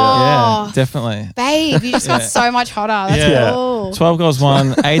 Fuck Yeah, off. definitely. Babe, you just got so much hotter. That's cool. 12 goals,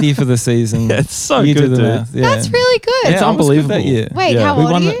 one, 80 for the season. Yeah, it's so You do good, the dude. math. Yeah. That's really good. Yeah, It's I was good unbelievable. that year. Wait, Yeah. how We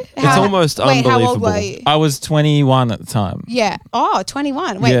old won are the- you? It's almost Wait, how old unbelievable. were you? I was 21 at the time. Yeah. Oh,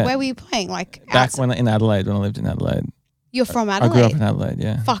 21. Wait, Yeah. where were you playing? Like Back when in Adelaide, when I lived in Adelaide. you're from I Adelaide. grew up in Adelaide,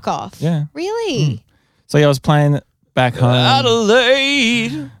 yeah. Fuck off. Yeah. Really? So yeah, I was playing back home.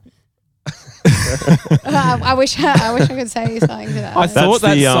 Adelaide. I wish I could say something to that. I thought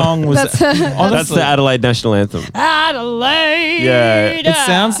that the, song was That's- That's honestly, the Adelaide national anthem. Adelaide. Yeah. it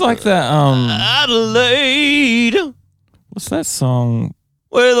sounds like that Adelaide, what's that song?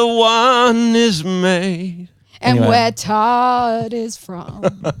 where the wine is made. And Anyway. where Todd is from.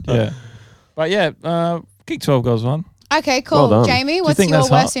 Yeah. But yeah, kick 12 goals, one. Okay, cool. Well done. Jamie, what's think your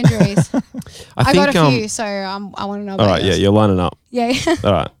that's worst injuries? I got think, a few, so I want to know about all right, yeah, yours. you're lining up. Yeah.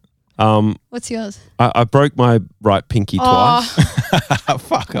 All right. What's yours? I broke my right pinky twice.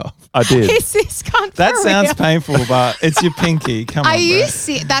 Fuck off. I did. Is this cunt That for sounds real? painful, but it's your pinky. Come on, Are you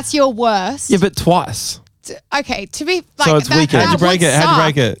bro. that's your worst? Yeah, but twice. Okay, to be like So it's that, weekend. that How'd you break would it? How'd you suck.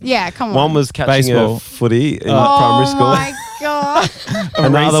 break it? Yeah, come on. One was catching Baseball. a footy in oh primary school. my god.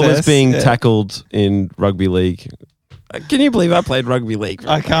 Another was Recess, being yeah. tackled in rugby league. Can you believe I played rugby league?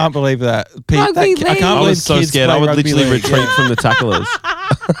 I can't believe that. Pete, Rugby I league. can't I believe was so kids scared. play I would rugby literally league. retreat from the tacklers.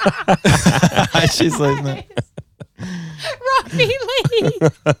 She's losing it. Rugby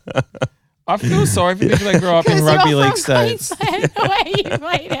league. I feel sorry for people that grow up in 'Cause rugby you're league from states. Queensland, where you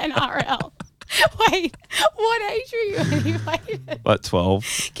played NRL. Wait, what age were you when you played it? Like 12.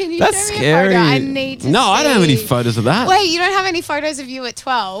 Can you That's show me scary. a photo? I need to No, I don't have any see. photos of that. Wait, you don't have any photos of you at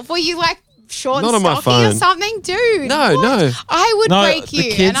 12? Were you like short Not and on my stocky or phone. something? Dude. No, what? no. I would No, break the you.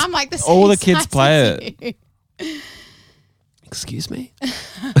 kids- and I'm like the same all the kids size play as you. Excuse me?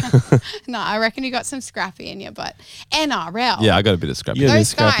 No, I reckon you got some scrappy in you, but NRL. Yeah, I got a bit of scrappy. Yeah. Those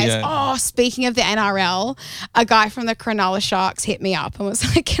scrappy, guys, yeah. oh, speaking of the NRL, a guy from the Cronulla Sharks hit me up and was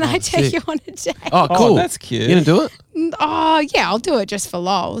like, can I take sick. you on a date? Oh, Oh, cool. that's cute. You going to do it? Oh, yeah, I'll do it just for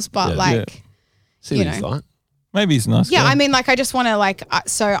lols, but Yeah. like, See You what he's know. like. Maybe he's nice. yeah, guy. I mean, like, I just want to like,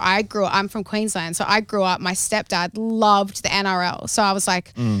 so I'm from Queensland, so I grew up, my stepdad loved the NRL. So I was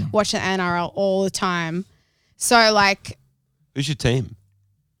like watching the NRL all the time. So like, Who's your team?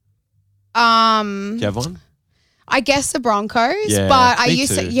 Do you have one? I guess the Broncos, Yeah, but I me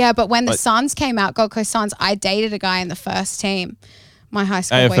used to, too. yeah, but when the Like- Suns came out, Gold Coast Suns, I dated a guy in the first team, my high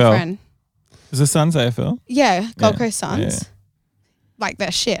school AFL. boyfriend. Is the Suns AFL? Yeah, Gold Yeah, Coast Suns. yeah. Like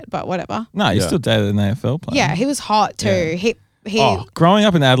they're shit, but whatever. No, you Yeah. still dated an AFL player. Yeah, he was hot too. Yeah. He Oh, growing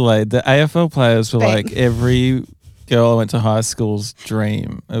up in Adelaide, the AFL players were Big. like every girl I went to high school's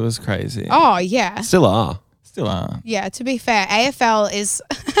dream. It was crazy. oh yeah. Still are. Still are. Yeah, to be fair, AFL is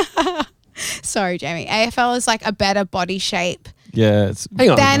sorry, Jamie. AFL is like a better body shape. Yeah. It's, Hang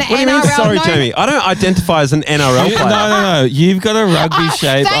on. Then What do you mean, NRL, sorry, no. Jamie? I don't identify as an NRL no, player. no. You've got a rugby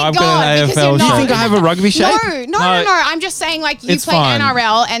shape. thank I've God, got an because you're AFL not. You shape. think I have a rugby shape? No. I'm just saying like you It's play fine.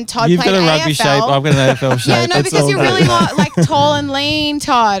 NRL and Todd You've played got a rugby AFL. shape. I've got an AFL shape. Yeah, no, It's because all you're good. really not like tall and lean,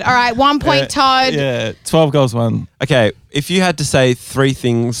 Todd. All right, 1 point, Todd. Yeah. 12 goals, one. Okay, if you had to say 3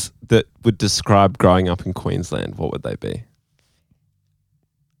 things that would describe growing up in Queensland, what would they be?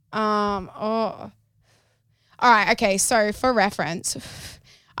 All right, okay. So for reference,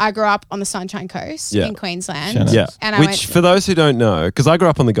 I grew up on the Sunshine Coast Yeah. in Queensland. Shut up. Yeah. And I Which, went- for those who don't know, because I grew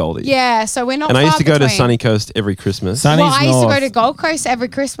up on the Goldie. Yeah, so we're not. And I used far to go to between. Sunny Coast every Christmas. Sunny- Well, I used to go North. to Gold Coast every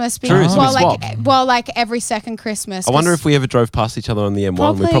Christmas. True, Because, so we well, like swap. every second Christmas. I wonder 'cause- if we ever drove past each other on the M1. We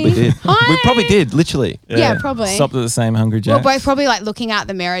Probably. probably did. Hi. We probably did, literally. Yeah, probably. Stopped at the same Hungry we're Jack's. both probably like looking out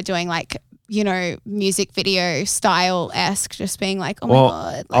the mirror, doing like music video style esque, just being like, oh my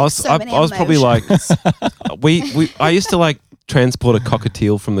god, like, I was, so many I was probably like, emotions. I used to like transport a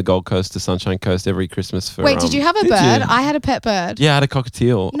cockatiel from the Gold Coast to Sunshine Coast every Christmas for. Wait, did you have a Did bird? you? I had a pet bird. Yeah, I had a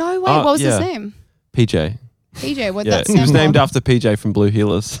cockatiel. No way. Oh, What was yeah. his name? PJ. PJ. What Yeah, that he was stand named for? after PJ from Blue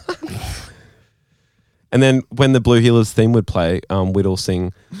Healers. And then when the Blue Healers theme would play, we'd all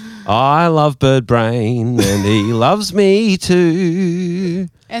sing, I love Bird Brain and he loves me too.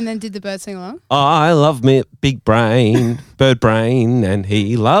 And then did the bird sing along? I love me big brain, Bird Brain, and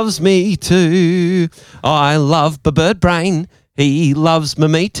he loves me too. I love Bird Brain, he loves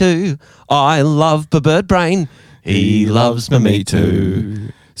me too. I love Bird Brain, he loves me too.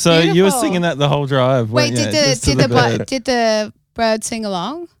 So you were Beautiful. singing that the whole drive. Wait, weren't you? did Just to the bird. did the bird sing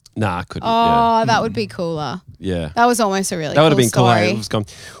along? Nah, I couldn't. Oh, that would be cooler. Yeah. That was almost a really That would cool have been cool. story. It was gone.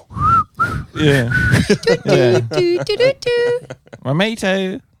 Yeah. Do, do, do, do, do. My mate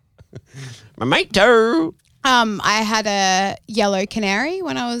too. My mate too. I had a yellow canary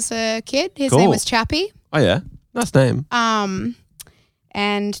when I was a kid. His name was Chappie. Oh yeah, nice name.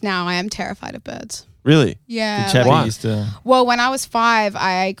 And now I am terrified of birds. Really? Yeah. The Chappie used to. Well, when I was 5,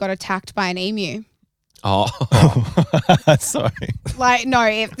 I got attacked by an emu. Oh, sorry. Like no,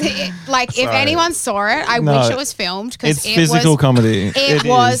 if anyone saw it, I wish it was filmed because it's physical comedy. It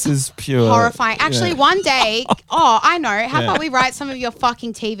was is pure horrifying. Actually, one day, I know. How about we write some of your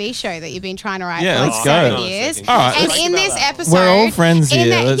fucking TV show that you've been trying to write for like 7 years? All right, and in this episode, we're all friends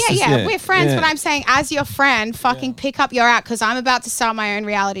here. We're friends. But I'm saying, as your friend, fucking pick up your act because I'm about to start my own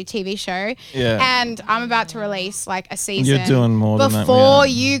reality TV show. Yeah. And I'm about to release like a season. You're doing more than that, before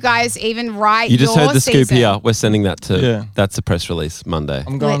you guys even write. You just your heard the scoop season. here. We're sending that to. Yeah. That's a press release Monday.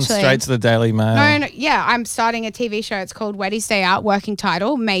 I'm going straight to the Daily Mail. No, yeah, I'm starting a TV show. It's called Wetty's Day Out. Working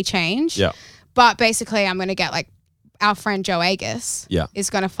title may change. Yeah. But basically, I'm going to get like our friend Joe Agus. Yeah. Is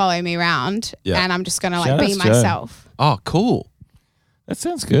going to follow me around. Yeah. And I'm just going to Shout like be out to myself. Oh, cool. That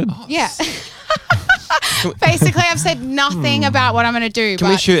sounds good. Yeah. Basically, I've said nothing about what I'm going to do. Can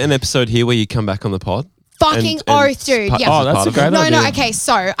we shoot an episode here where you come back on the pod? Fucking oath, dude. Yeah. Oh, that's a great idea. No, okay.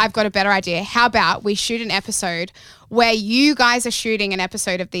 So I've got a better idea. How about we shoot an episode where you guys are shooting an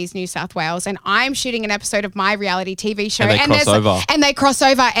episode of These New South Wales and I'm shooting an episode of my reality TV show. And they cross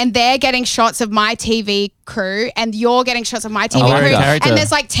over. And they're getting shots of my TV crew and you're getting shots of my TV crew. Character. And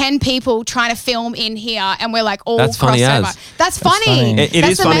there's like 10 people trying to film in here and we're like all That's crossed funny over. as. That's funny. It that's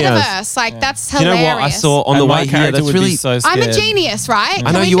is the funny metaverse. as. Like that's Do you hilarious. know what I saw on And the my way here? character That's would really. be so I'm a scared. genius, right?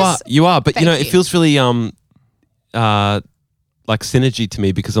 I know you are, but you know, Thank it you. feels really like synergy to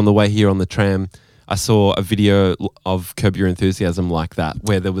me because on the way here on the tram, I saw a video of Curb Your Enthusiasm like that,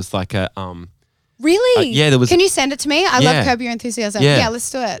 where there was like a Really? yeah, there was. Can you send it to me? I Yeah. love Curb Your Enthusiasm. Yeah. Yeah, let's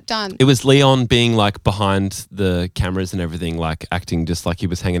do it. Done. It was Leon being like behind the cameras and everything, like acting just like he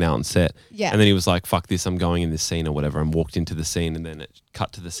was hanging out on set. Yeah. And then he was like, "Fuck this, I'm going in this scene or whatever," and walked into the scene, and then it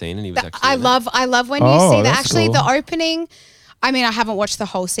cut to the scene, and he was actually. I in it. love when you Oh, see that. that's Actually, cool. the opening. I mean, I haven't watched the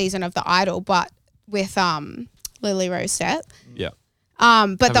whole season of The Idol, but with Lily Rosette. Yeah.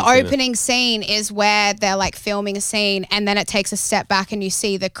 But the Haven't seen it. opening scene is where they're like filming a scene, and then it takes a step back, and you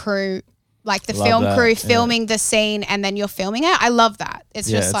see the crew, like the Love film that, crew, yeah. filming the scene, and then you're filming it. I love that. It's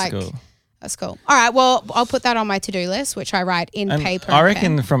Yeah, just it's like cool. that's cool. All right, well, I'll put that on my to-do list, which I write in And paper. I and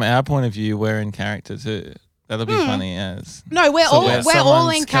reckon pen. from our point of view, we're in character too. That'll be funny as. No, we're So all where we're all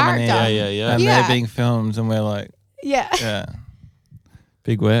someone's in coming character. Yeah. And Yeah. they're being filmed, and we're like, Yeah. yeah.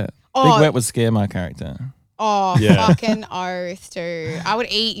 Big Wett. Oh. Big Wett would scare my character. Oh, Yeah. fucking oath, dude. I would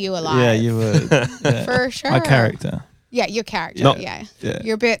eat you alive. Yeah, you would. Yeah. For sure. My character. Yeah, your character. Not- yeah. Yeah.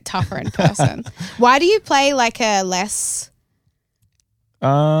 You're a bit tougher in person. Why do you play like a less...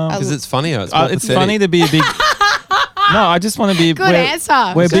 Because it's funnier. It's, more It's pathetic. funny to be a big. No, I just want to be. Good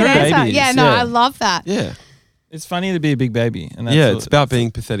answer. We're Good big answer. babies. Yeah, no, I love that. Yeah. It's funny to be a big baby, and that's Yeah, all it's about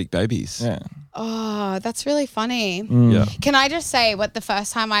being pathetic babies. Yeah. Oh, that's really funny. Mm. Yeah. Can I just say what the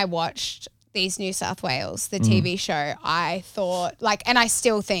first time I watched These New South Wales, the TV show, I thought like, and I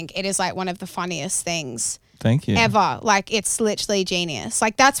still think it is like one of the funniest things Thank you. ever. Like it's literally genius.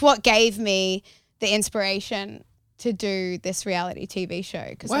 Like that's what gave me the inspiration to do this reality TV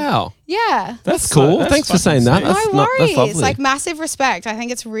show. Wow. Yeah. That's cool. that's Thanks for fucking saying that. sweet. That's No not, that's worries. lovely. Like massive respect. I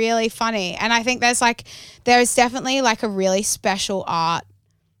think it's really funny. And I think there's definitely like a really special art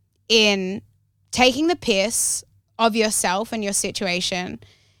in taking the piss of yourself and your situation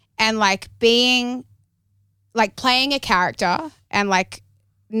and like being like playing a character and like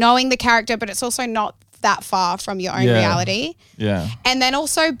knowing the character, but it's also not that far from your own Yeah. reality. Yeah. And then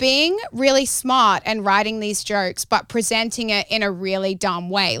also being really smart and writing these jokes, but presenting it in a really dumb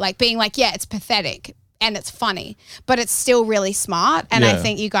way. Like being like, yeah, it's pathetic and it's funny, but it's still really smart. And I Yeah.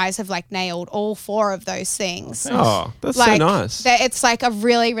 think you guys have like nailed all 4 of those things. Oh, that's like, so nice. It's like a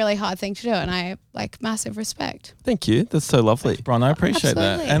really, really hard thing to do. And I like massive respect. Thank you. That's so lovely. Bron, I appreciate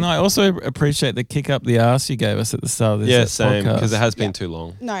Absolutely. that. And I also appreciate the kick up the ass you gave us at the start of this Yeah, same. podcast. Because it has been too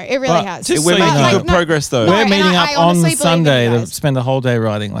long. No, it really But has. just We're so you making know- good progress though. No, We're and meeting I up honestly on believe in Sunday you to guys. spend a whole day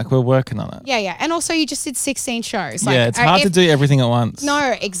writing. Like, we're working on it. Yeah. And also you just did 16 shows. Yeah, it's hard to do everything at once.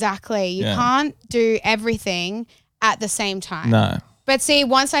 No, exactly. You Yeah. can't do everything at the same time. No. But see,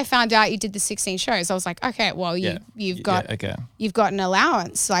 once I found out you did the 16 shows, I was like, okay, well, you've got okay. you've got an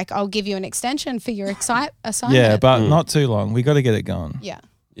allowance. Like, I'll give you an extension for your assignment. Yeah, but not too long. We got to get it going. Yeah.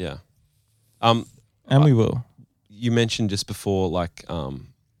 Yeah. And we will. You mentioned just before, like,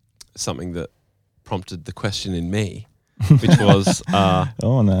 something that prompted the question in me, which was, Oh,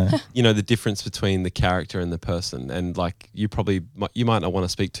 no. you know, the difference between the character and the person. And like, you might not want to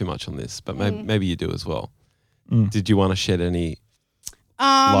speak too much on this, but maybe you do as well. Did you want to shed any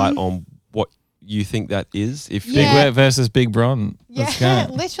light on what you think that is? If Yeah. Big Wett versus Big Bron. Let's Yeah,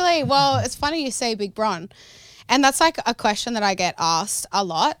 go. literally. Well, it's funny you say Big Bron. And that's like a question that I get asked a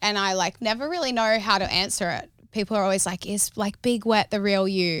lot, and I like never really know how to answer it. People are always like, is like Big Wett the real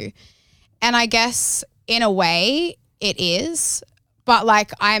you? And I guess in a way it is, but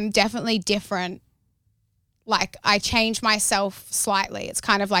like I'm definitely different. Like I change myself slightly. It's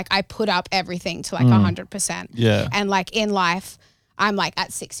kind of like I put up everything to like 100%. Yeah. And like in life, I'm like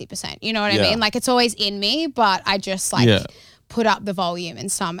at 60%. You know what Yeah. I mean? Like it's always in me, but I just like Yeah. put up the volume in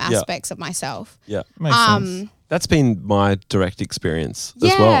some aspects of myself. Yeah. Makes sense. That's been my direct experience as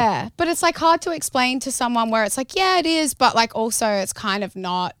Yeah, well. but it's like hard to explain to someone where it's like, yeah, it is, but like also it's kind of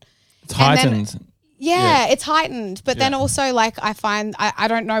not. It's and then- heightened. Yeah, it's heightened. But then Yeah. also like I find I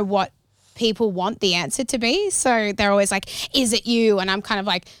don't know what people want the answer to be. So they're always like, is it you? And I'm kind of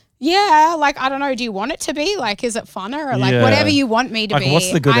like, yeah, like I don't know, do you want it to be? Like, is it funner? Or like Yeah. whatever you want me to Like, be.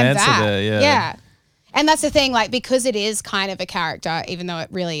 what's the good I'm answer that. there? Yeah. Yeah. And that's the thing, like because it is kind of a character, even though it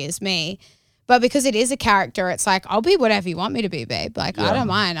really is me. But because it is a character, it's like I'll be whatever you want me to be, babe. Like I don't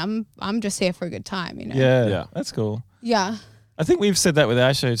mind. I'm just here for a good time, you know. Yeah. Yeah. That's cool. Yeah. I think we've said that with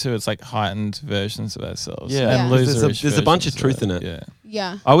our show too. It's like heightened versions of ourselves. Yeah. And Yeah. loserish There's a bunch of versions truth in it. Yeah.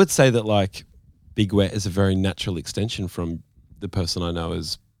 Yeah. I would say that like Big Wett is a very natural extension from the person I know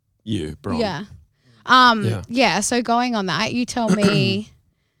as you, Bron. Yeah. Yeah. Yeah. So going on that, you tell me,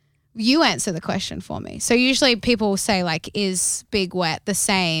 you answer the question for me. So usually people will say like, is Big Wett the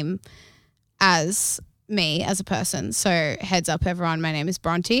same as me as a person? So heads up, everyone. My name is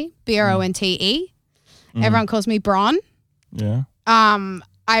Bronte, Bronte. Everyone calls me Bron. Yeah.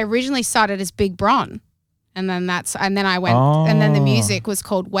 I originally started as Big Bron, and then I went, and then the music was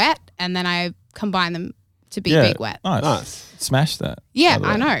called Wett, and then I combined them to be Big Wett. Nice. Smash that. Yeah, by the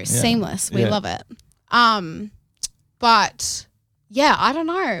I way. know. Yeah. Seamless. We Yeah. love it. But yeah, I don't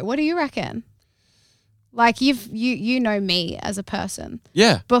know. What do you reckon? Like you know me as a person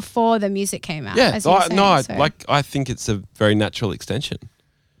Yeah. before the music came out. Yeah. as you were saying, so- I think it's a very natural extension.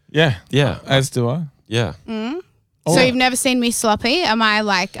 Yeah. Yeah. As do I. Yeah. So you've never seen me sloppy? Am I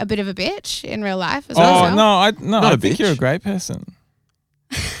like a bit of a bitch in real life as well? Oh no, I Not a think bitch. you're a great person.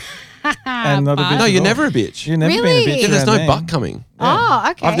 And not a bitch. No, at you're all. never a bitch. You've never Really? been a bitch. Yeah, there's no around me. butt coming. Oh,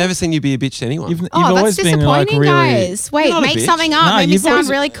 okay. I've never seen you be a bitch to anyone. You've Oh, that's always been like disappointing, really. guys. Wait, You're not a make bitch. something up. No, Make me you've sound always-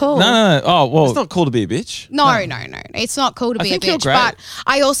 really cool. No. Oh well. it's not cool to be a bitch. No. It's not cool to I be a think you're bitch. great. But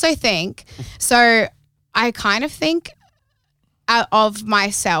I also think, so I kind of think of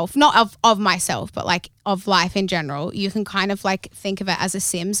myself, not of myself, but like of life in general. You can kind of like think of it as a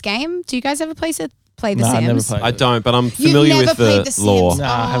Sims game. Do you guys ever play The No, Sims? I've never played. I it. don't, but I'm You've familiar never with played the The law. Sims? No,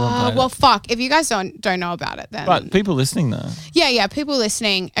 I haven't played it. Well, fuck. If you guys don't know about it, then But people listening though. yeah. People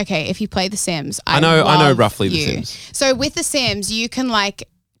listening. Okay, if you play The Sims, I know love roughly The you. Sims. So with The Sims, you can like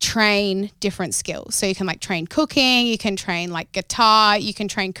train different skills. So you can like train cooking, you can train like guitar, you can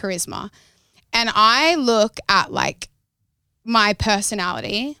train charisma. And I look at like my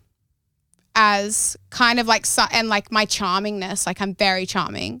personality as kind of like and like my charmingness. Like I'm very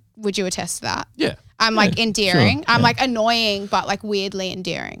charming. Would you attest to that? Yeah. I'm like Yeah, endearing. sure, I'm yeah. like annoying, but like weirdly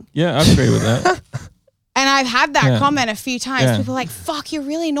endearing. Yeah, I agree with that. And I've had that Yeah. comment a few times. Yeah. People are like, fuck, you're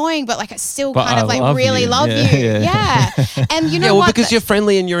really annoying, but like I still But kind of I like love really you. love Yeah, you. yeah. Yeah. And you know Yeah, well, what? because you're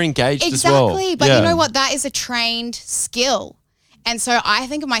friendly and you're engaged as well. Exactly. But Yeah. you know what? That is a trained skill. And so I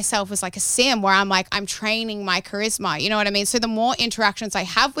think of myself as like a sim where I'm like, I'm training my charisma. You know what I mean? So the more interactions I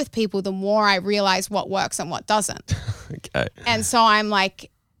have with people, the more I realize what works and what doesn't. Okay. And so I'm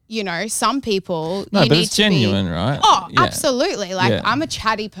like, you know, some people No, you but need it's to be- genuine, right? Oh, Yeah. absolutely. Like Yeah. I'm a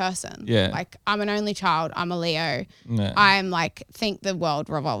chatty person. Yeah. Like I'm an only child. I'm a Leo. Yeah. I'm like, think the world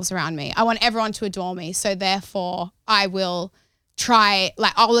revolves around me. I want everyone to adore me. So therefore I will try,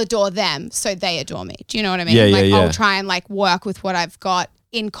 like I'll adore them so they adore me. Do you know what I mean? Yeah, like yeah. I'll try and like work with what I've got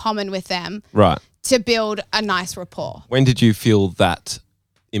in common with them Right. to build a nice rapport. When did you feel that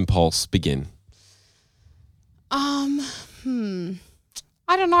impulse begin?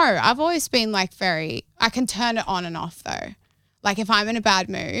 I don't know. I've always been like I can turn it on and off though. Like if I'm in a bad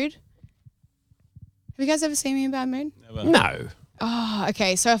mood. Have you guys ever seen me in a bad mood? No. Oh,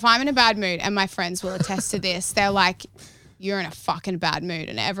 okay. So if I'm in a bad mood, and my friends will attest to this, they're like, you're in a fucking bad mood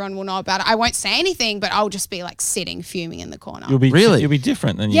and everyone will know about it. I won't say anything, but I'll just be like sitting fuming in the corner. You'll be Really? You'll be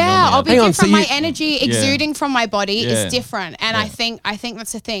different than you. Yeah, normally I'll are. be Hang on, different. so My you- energy exuding from my body Yeah. is different. And I think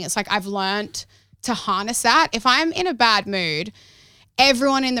that's the thing. It's like I've learnt to harness that. If I'm in a bad mood,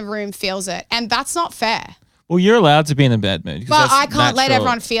 everyone in the room feels it. And that's not fair. Well, you're allowed to be in a bad mood. 'cause But that's I can't let natural.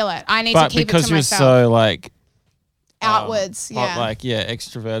 everyone feel it. I need But to keep it because to you're myself. so like Outwards, yeah.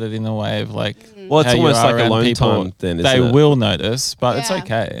 extroverted in a way of like. Well, it's how you almost are like around alone people, time then, they isn't it? will notice, but it's Yeah.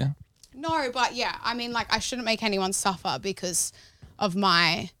 okay. No, but yeah, I mean, like, I shouldn't make anyone suffer because of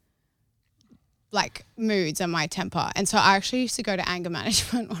my like moods and my temper. And so I actually used to go to anger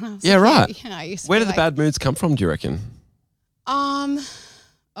management when I was right. Yeah, I used to Where do the bad moods come from, do you reckon? I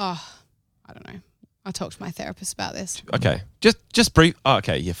don't know. I'll talk to my therapist about this. Okay. Just brief. Oh,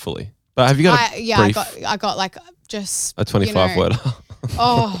 okay, yeah, fully. But have you got brief? I got like just a 25 word.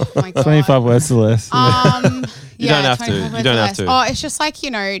 Oh my God. 25 words or less. You don't have to. You don't have to. Oh, it's just like,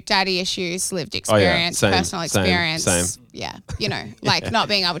 daddy issues, lived experience, personal experience. Same. Yeah. Like not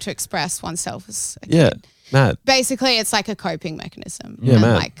being able to express oneself as a kid. Mad. Basically, it's like a coping mechanism and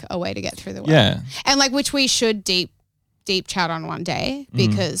mad. Like a way to get through the world. Yeah. And like, which we should deep chat on one day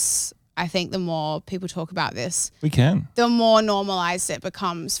because I think the more people talk about this, the more normalized it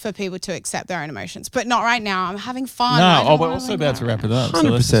becomes for people to accept their own emotions. But not right now. I'm having fun. No, we're also about to wrap it up.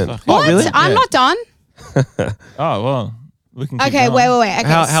 100%. What? Really? I'm not done. Oh, well. We can okay, wait. Okay,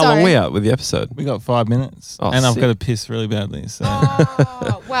 how long are we at with the episode? We got 5 minutes. Oh, and I've got to piss really badly. So.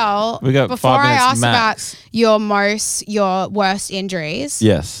 Well, we got before 5 minutes I ask max. about your worst injuries.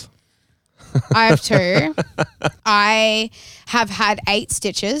 Yes. I have 2. I have had 8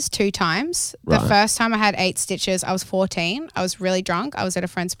 stitches 2 times. The first time I had 8 stitches, I was 14. I was really drunk. I was at a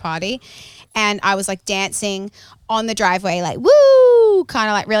friend's party and I was like dancing on the driveway, like woo, kind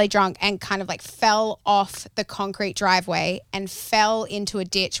of like really drunk, and kind of like fell off the concrete driveway and fell into a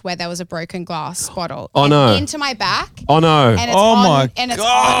ditch where there was a broken glass bottle. Oh, no. Into my back. Oh, no. And it's on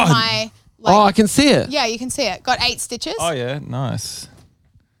my. Like, I can see it. Yeah, you can see it. Got 8 stitches. Oh, yeah. Nice.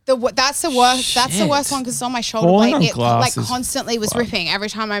 That's the worst. That's the worst one because it's on my shoulder blade. It like constantly was ripping every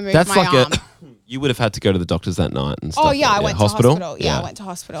time I moved my arm. You would have had to go to the doctors that night and stuff. Oh yeah, I went to hospital. Yeah, I went to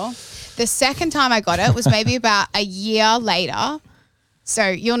hospital. The second time I got it was maybe about a year later. So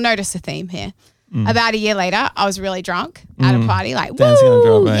you'll notice a theme here. About a year later, I was really drunk at a party, like dancing on the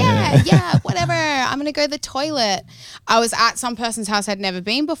driveway. Yeah, whatever. I'm gonna go to the toilet. I was at some person's house I'd never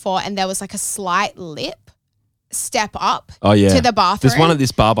been before, and there was like a slight lip step up to the bathroom. There's one at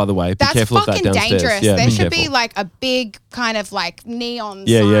this bar, by the way. Be careful of that downstairs. That's fucking dangerous. Yeah, there should be like a big kind of like neon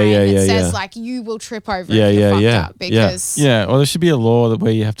sign that says like you will trip over if you're fucked up because or there should be a law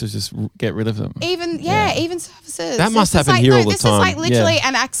where you have to just get rid of them. Even services. That must happen here all the time. This is like literally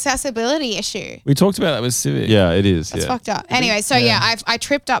an accessibility issue. We talked about that with Civic. Yeah, it is. That's fucked up. Anyway, so I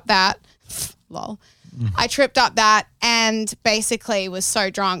tripped up that. Lol. I tripped up that and basically was so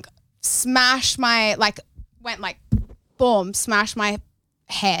drunk, smashed my went like boom, smashed my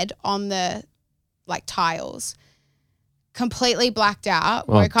head on the like tiles, completely blacked out,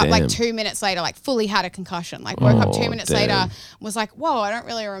 woke up like 2 minutes later, like fully had a concussion, like woke up 2 minutes later, was like, whoa, I don't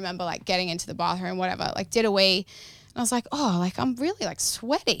really remember like getting into the bathroom, whatever, like did a wee. And I was like, oh, like I'm really like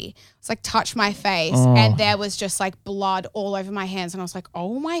sweaty. It's like touched my face and there was just like blood all over my hands. And I was like,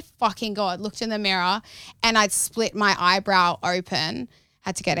 oh my fucking God, looked in the mirror and I'd split my eyebrow open,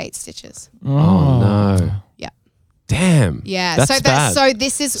 had to get 8 stitches. Oh no. Yeah. Damn. Yeah. That's bad. So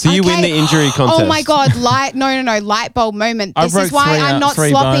this is. So you win the injury contest. Oh my God! Light bulb moment. This is why I'm not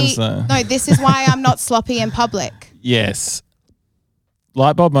sloppy. No, this is why I'm not sloppy in public. Yes.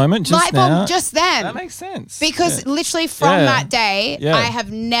 Light bulb moment. Just now. Just then. That makes sense. Because literally from that day, I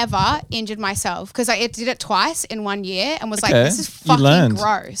have never injured myself because I did it twice in 1 year and was like, this is fucking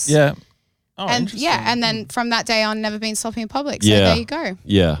gross. Yeah. Oh, and then from that day on, never been sloppy in public. So there you go.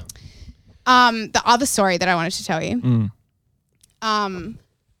 Yeah. The other story that I wanted to tell you,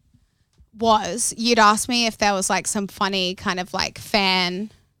 was you'd asked me if there was like some funny kind of like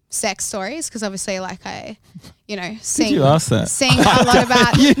fan sex stories because obviously like I, sing. Did you ask that? Sing a lot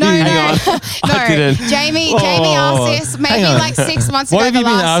about. No. Jamie asked this maybe like 6 months ago. The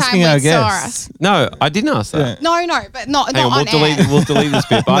last time we saw us. No, I didn't ask that. No, but not on air. We'll delete this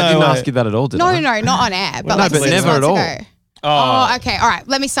bit. But I didn't ask you that at all, did I? No, not on air. But like but 6 never months at all. ago. Oh, okay. All right.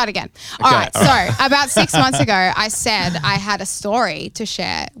 Let me start again. All right. So about 6 months ago, I said I had a story to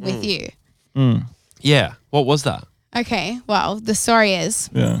share with you. Yeah. What was that? Okay. Well, the story is.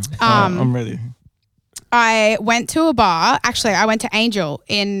 Yeah. I'm ready. I went to a bar. Actually, I went to Angel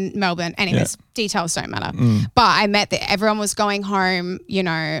in Melbourne. Anyways, details don't matter. But I met everyone was going home,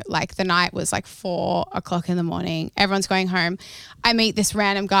 like the night was like 4 o'clock in the morning. Everyone's going home. I meet this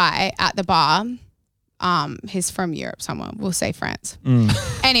random guy at the bar. He's from Europe somewhere. We'll say France.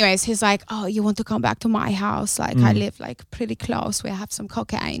 Anyways, he's like, oh, you want to come back to my house? Like I live like pretty close. We have some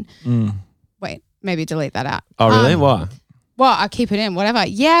cocaine. Wait, maybe delete that out. Oh, really? Why? Well, I keep it in, whatever.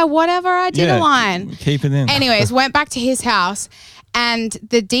 Yeah, whatever. I did a line. Keep it in. Anyways, went back to his house And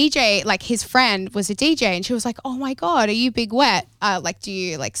the DJ, like his friend was a DJ, and she was like, "Oh my God, are you Big Wett? Like, do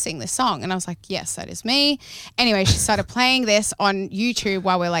you like sing this song?" And I was like, "Yes, that is me." Anyway, she started playing this on YouTube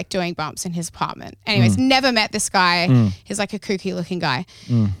while we're like doing bumps in his apartment. Anyways, never met this guy. He's like a kooky looking guy.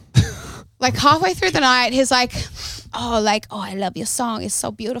 Like halfway through the night, he's like, oh, I love your song. It's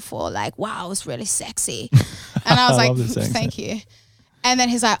so beautiful. Like, wow, it's really sexy. And I was like, thank you. And then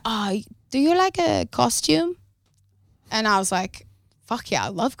he's like, oh, do you like a costume? And I was like, fuck yeah, I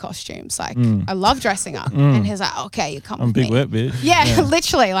love costumes. Like, I love dressing up. And he's like, okay, you come with me. I'm Big Wett, bitch. Yeah,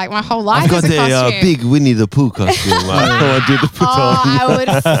 literally, like my whole life I've got is a costume. a big Winnie the Pooh costume. I do the put on. I would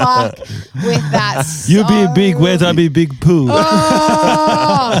fuck with that so You be Big Wett, I be Big Pooh.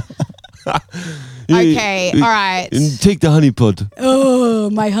 Oh. Okay, all right. Take the honey pot. Oh,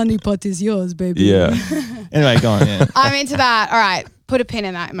 my honey pot is yours, baby. Yeah. Anyway, go on, yeah. I'm into that. All right. Put a pin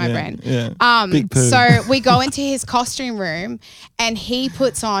in that in my brain. Yeah. Big poo. So we go into his costume room and he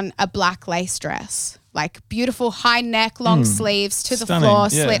puts on a black lace dress, like beautiful high neck, long sleeves to the floor,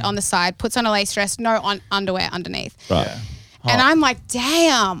 slit on the side, puts on a lace dress, no underwear underneath. Right. Yeah. And I'm like,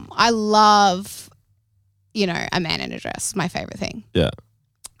 damn, I love, a man in a dress. My favorite thing. Yeah.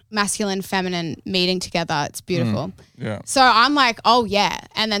 Masculine, feminine meeting together. It's beautiful. Yeah. So I'm like, oh yeah.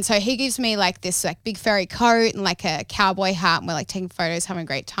 And then so he gives me like this like big furry coat and like a cowboy hat, and we're like taking photos, having a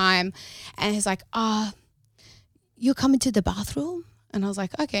great time. And he's like, you come into the bathroom? And I was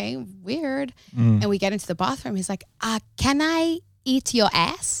like, okay, weird. And we get into the bathroom. He's like, can I eat your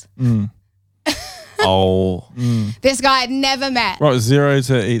ass? This guy I'd never met. Right, 0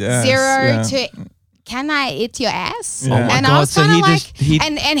 to eat ass. 0 to can I eat your ass? Yeah. Oh my and God, I was so kind of he like, just-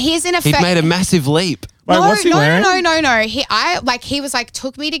 and he's in He'd effect. made a massive leap. Wait, what's he wearing? No. He was like,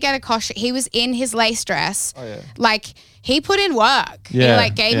 took me to get a costume. He was in his lace dress. Oh, yeah. Like, he put in work. Yeah, He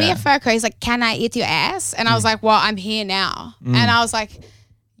like gave me a fur coat. He's like, can I eat your ass? And I was like, well, I'm here now. And I was like,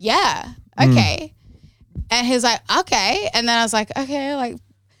 yeah, okay. And he's like, okay. And then I was like, okay, like,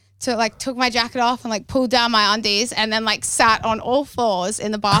 so like took my jacket off and like pulled down my undies and then like sat on all fours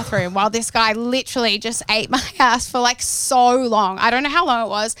in the bathroom while this guy literally just ate my ass for like so long. I don't know how long it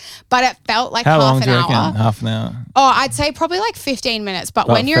was, but it felt like half an hour. Half an hour. Oh, I'd say probably like 15 minutes. But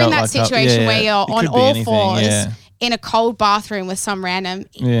when you're in that situation where you're on all fours in a cold bathroom with some random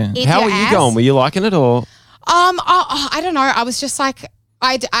How are you going? Were you liking it or? I don't know. I was just like,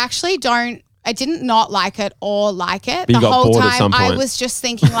 I didn't not like it or like it. But the whole bored at some time I point. was just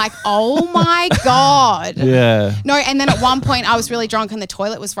thinking like, oh my God. Yeah. No, and then at one point I was really drunk and the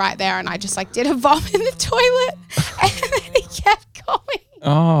toilet was right there and I just like did a vomit in the toilet and then he kept going.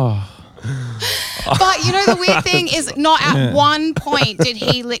 Oh. But the weird thing is not at one point did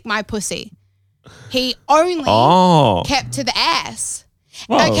he lick my pussy. He only kept to the ass.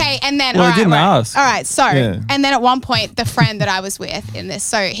 Whoa. Okay, and then I didn't ask. All right, so and then at one point the friend that I was with in this,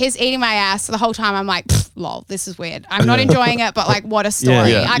 so he's eating my ass the whole time. I'm like, lol, this is weird. I'm not enjoying it, but like, what a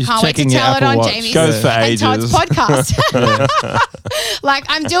story! I can't wait to tell it on Jamie's and Todd's podcast. Like,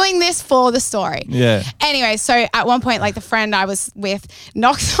 I'm doing this for the story. Yeah. Anyway, so at one point, like the friend I was with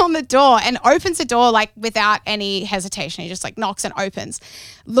knocks on the door and opens the door like without any hesitation. He just like knocks and opens,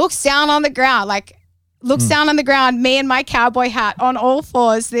 looks down on the ground, down on the ground, me in my cowboy hat on all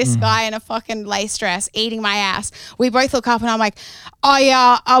fours, this guy in a fucking lace dress eating my ass. We both look up and I'm like, oh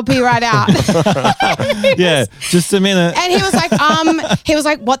yeah, I'll be right out. Yeah, just a minute. And he was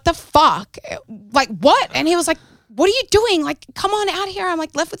like, what the fuck? Like, what? And he was like, what are you doing? Like, come on out here. I'm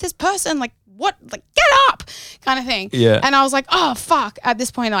like, left with this person. Like, what? Like, get up kind of thing. Yeah. And I was like, oh, fuck. At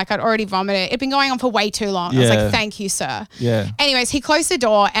this point, like, I'd already vomited. It'd been going on for way too long. I was like, thank you, sir. Yeah. Anyways, he closed the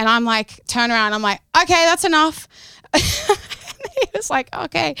door and I'm like, turn around. I'm like, okay, that's enough. And he was like,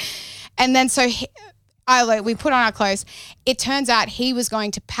 okay. And then so we put on our clothes. It turns out he was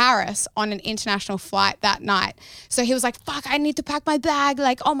going to Paris on an international flight that night. So he was like, fuck, I need to pack my bag.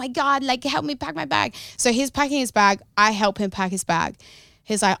 Like, oh my God, like, help me pack my bag. So he's packing his bag. I help him pack his bag.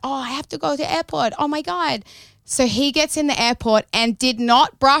 He's like, oh, I have to go to the airport. Oh my God. So he gets in the airport and did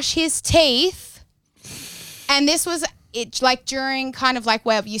not brush his teeth. And this was like during kind of like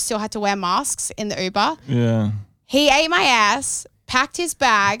where you still had to wear masks in the Uber. Yeah. He ate my ass, packed his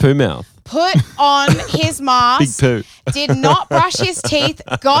bag. Poo mouth. Put on his mask. Big poo. Did not brush his teeth,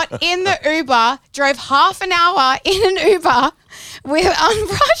 got in the Uber, drove half an hour in an Uber with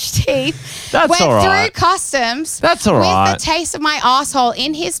unbrushed teeth. That's went all right. through customs. That's all right. With the taste of my asshole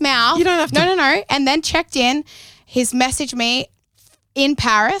in his mouth. You don't have to. No. And then checked in. He's messaged me in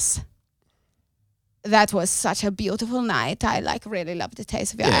Paris. that was such a beautiful night. I like really love the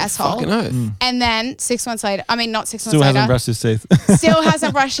taste of your asshole. Fucking oath. And then 6 months later, I mean, not 6 months Still later. hasn't brushed his teeth. Still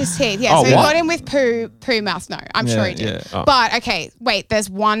hasn't brushed his teeth. Yeah, so he what? got him with poo mouth. No, I'm sure he did. Yeah. Oh. But okay, wait, there's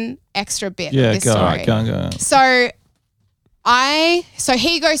one extra bit of Yeah, this go story. on. So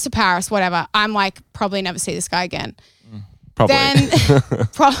he goes to Paris, whatever. I'm like, probably never see this guy again. Probably. Then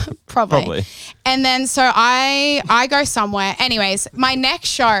probably. And then so I go somewhere. Anyways, my next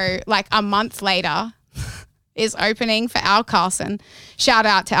show, like a month later, is opening for Al Carson. Shout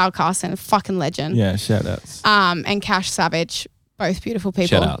out to Al Carson, fucking legend. Yeah, shout outs. And Cash Savage, both beautiful people.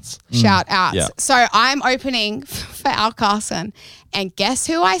 Shout outs. Shout outs. Yeah. So I'm opening for Al Carson, and guess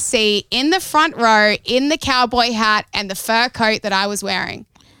who I see in the front row in the cowboy hat and the fur coat that I was wearing?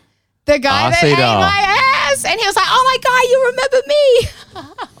 The guy that ate my ass. And he was like, oh my God, you remember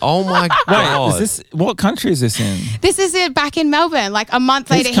me. Oh my God. Wait, what country is this in? This is it back in Melbourne. Like a month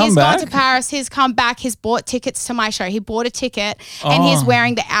later, he's come gone back? to Paris. He's come back. He's bought tickets to my show. He bought a ticket and he's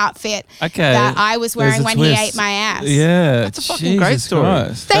wearing the outfit that I was wearing when he ate my ass. Yeah. That's a fucking great story.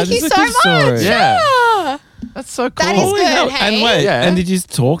 Christ. Thank That you is a so good much. story. Yeah. That's so cool. That is good. Hell. Hey? And wait, Yeah. and did you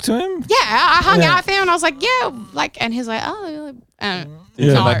talk to him? Yeah, I hung Yeah. out with him and I was like, yeah, like, and he's like, oh, Did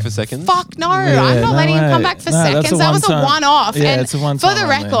you come no. back for seconds? Fuck no, Yeah, I'm not no letting him come way. back for No, that's seconds. a That was a one-time- one-off. Yeah, and it's a one-time for the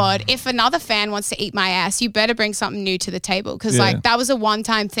only. record, if another fan wants to eat my ass, you better bring something new to the table because Yeah. like that was a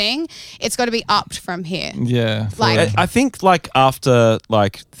one-time thing. It's got to be upped from here. Yeah. Like- I think like after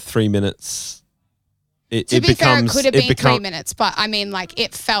like 3 minutes, it To be fair, it becomes could have been 3 minutes, but I mean, like,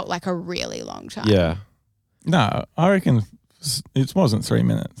 it felt like a really long time. Yeah. No, I reckon it wasn't 3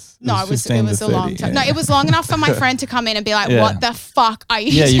 minutes. No, it was 15 to a long 30, time. yeah. No, it was long enough for my friend to come in and be like, Yeah. what the fuck are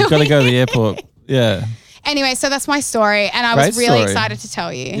you Yeah, doing? you've got to go to the airport. Yeah. Anyway, so that's my story, and I Great was really story. excited to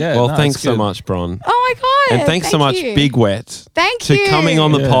tell you. Yeah. Well, no, thanks it's so good. much, Bron. Oh my God. And thanks so much, you. Big Wett, Thank to you. coming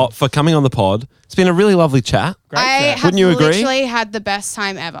on the Yeah. pod for coming on the pod. It's been a really lovely chat. Great I chat. have Wouldn't you agree? literally had the best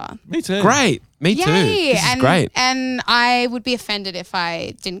time ever. Me too. Great. Me too. Yay. This is and, great. And I would be offended if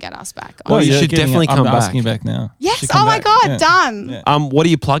I didn't get asked back. Well, you you're should getting definitely I'm come back. asking you back now. Yes. Should come Oh my back. God. Yeah. Done. Yeah. What are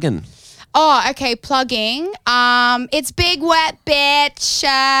you plugging? Oh, okay. Plugging. It's Big Wett, bitch.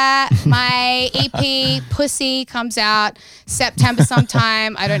 My EP Pussy comes out September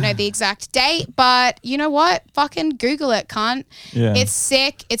sometime. I don't know the exact date, but you know what? Fucking Google it, cunt. Yeah. It's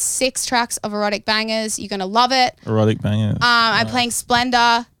sick. It's 6 tracks of erotic bangers. You're gonna love it. Erotic bangers. I'm playing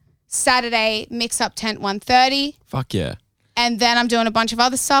Splendor Saturday, Mix Up Tent 1:30, Fuck yeah. and then I'm doing a bunch of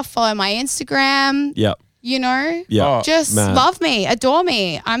other stuff. Follow my Instagram. Yep. You know, Yep. Oh, just mad. love me, adore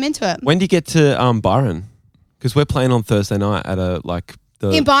me. I'm into it. When do you get to Byron? Because we're playing on Thursday night at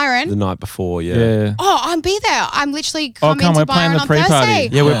In Byron. the night before. Yeah. yeah. Oh, I'll be there. I'm literally Oh, coming come, to we're playing Byron the on pre-party. Thursday.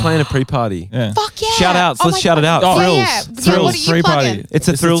 Yeah, we're Yeah. playing a pre-party. Yeah. Fuck yeah. Shout outs. Oh Let's my shout it God. out. Yeah, Thrills. yeah. Yeah, Thrills what are you free plugging? party. It's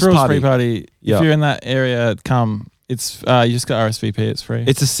a Thrills Thrills party. free party. Yeah. If you're in that area, come. It's you just got RSVP. It's free.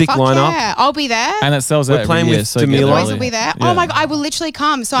 It's a sick Fuck lineup. yeah. I'll be there. and it sells We're out every playing year, with so get Demila. Boys early. will be there. Yeah. Oh my God, I will literally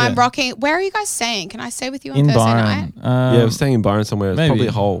come. So I'm Yeah. rocking. Where are you guys staying? Can I stay with you on In Thursday Byron. night? Yeah, we're staying in Byron somewhere. It's maybe. probably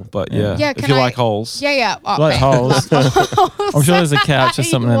a hole, but yeah. Yeah, if can you I- like holes. Yeah, yeah. Oh, Like okay. holes. Love holes. I'm sure there's a couch or You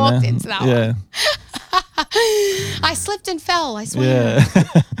something in walked there. into that yeah. one. I slipped and fell, I swear.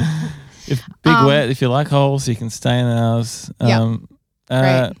 Yeah. If Big Wet, if you like holes, you can stay in ours. Yeah.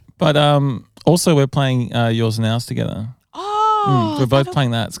 Great. But also we're playing Yours and Ours together. Oh. We're both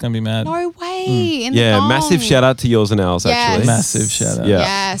playing that. It's going to be mad. No way. In the Yeah, gong. massive shout out to Yours and Ours, Yes. actually. Massive shout out. Yeah.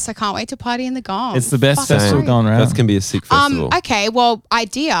 Yes, I can't wait to party in the gong. It's the best Fucking festival great. gone around. That's going to be a sick festival. Okay, well,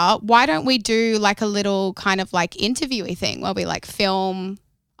 idea. Why don't we do like a little kind of like interviewy thing where we like film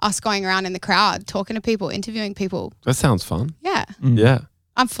us going around in the crowd, talking to people, interviewing people. That sounds fun. Yeah. Yeah.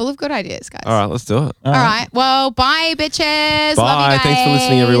 I'm full of good ideas, guys. All right, let's do it. All right. Well, bye, bitches. Love you Bye. guys. Thanks for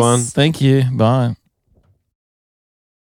listening, everyone. Thank you. Bye.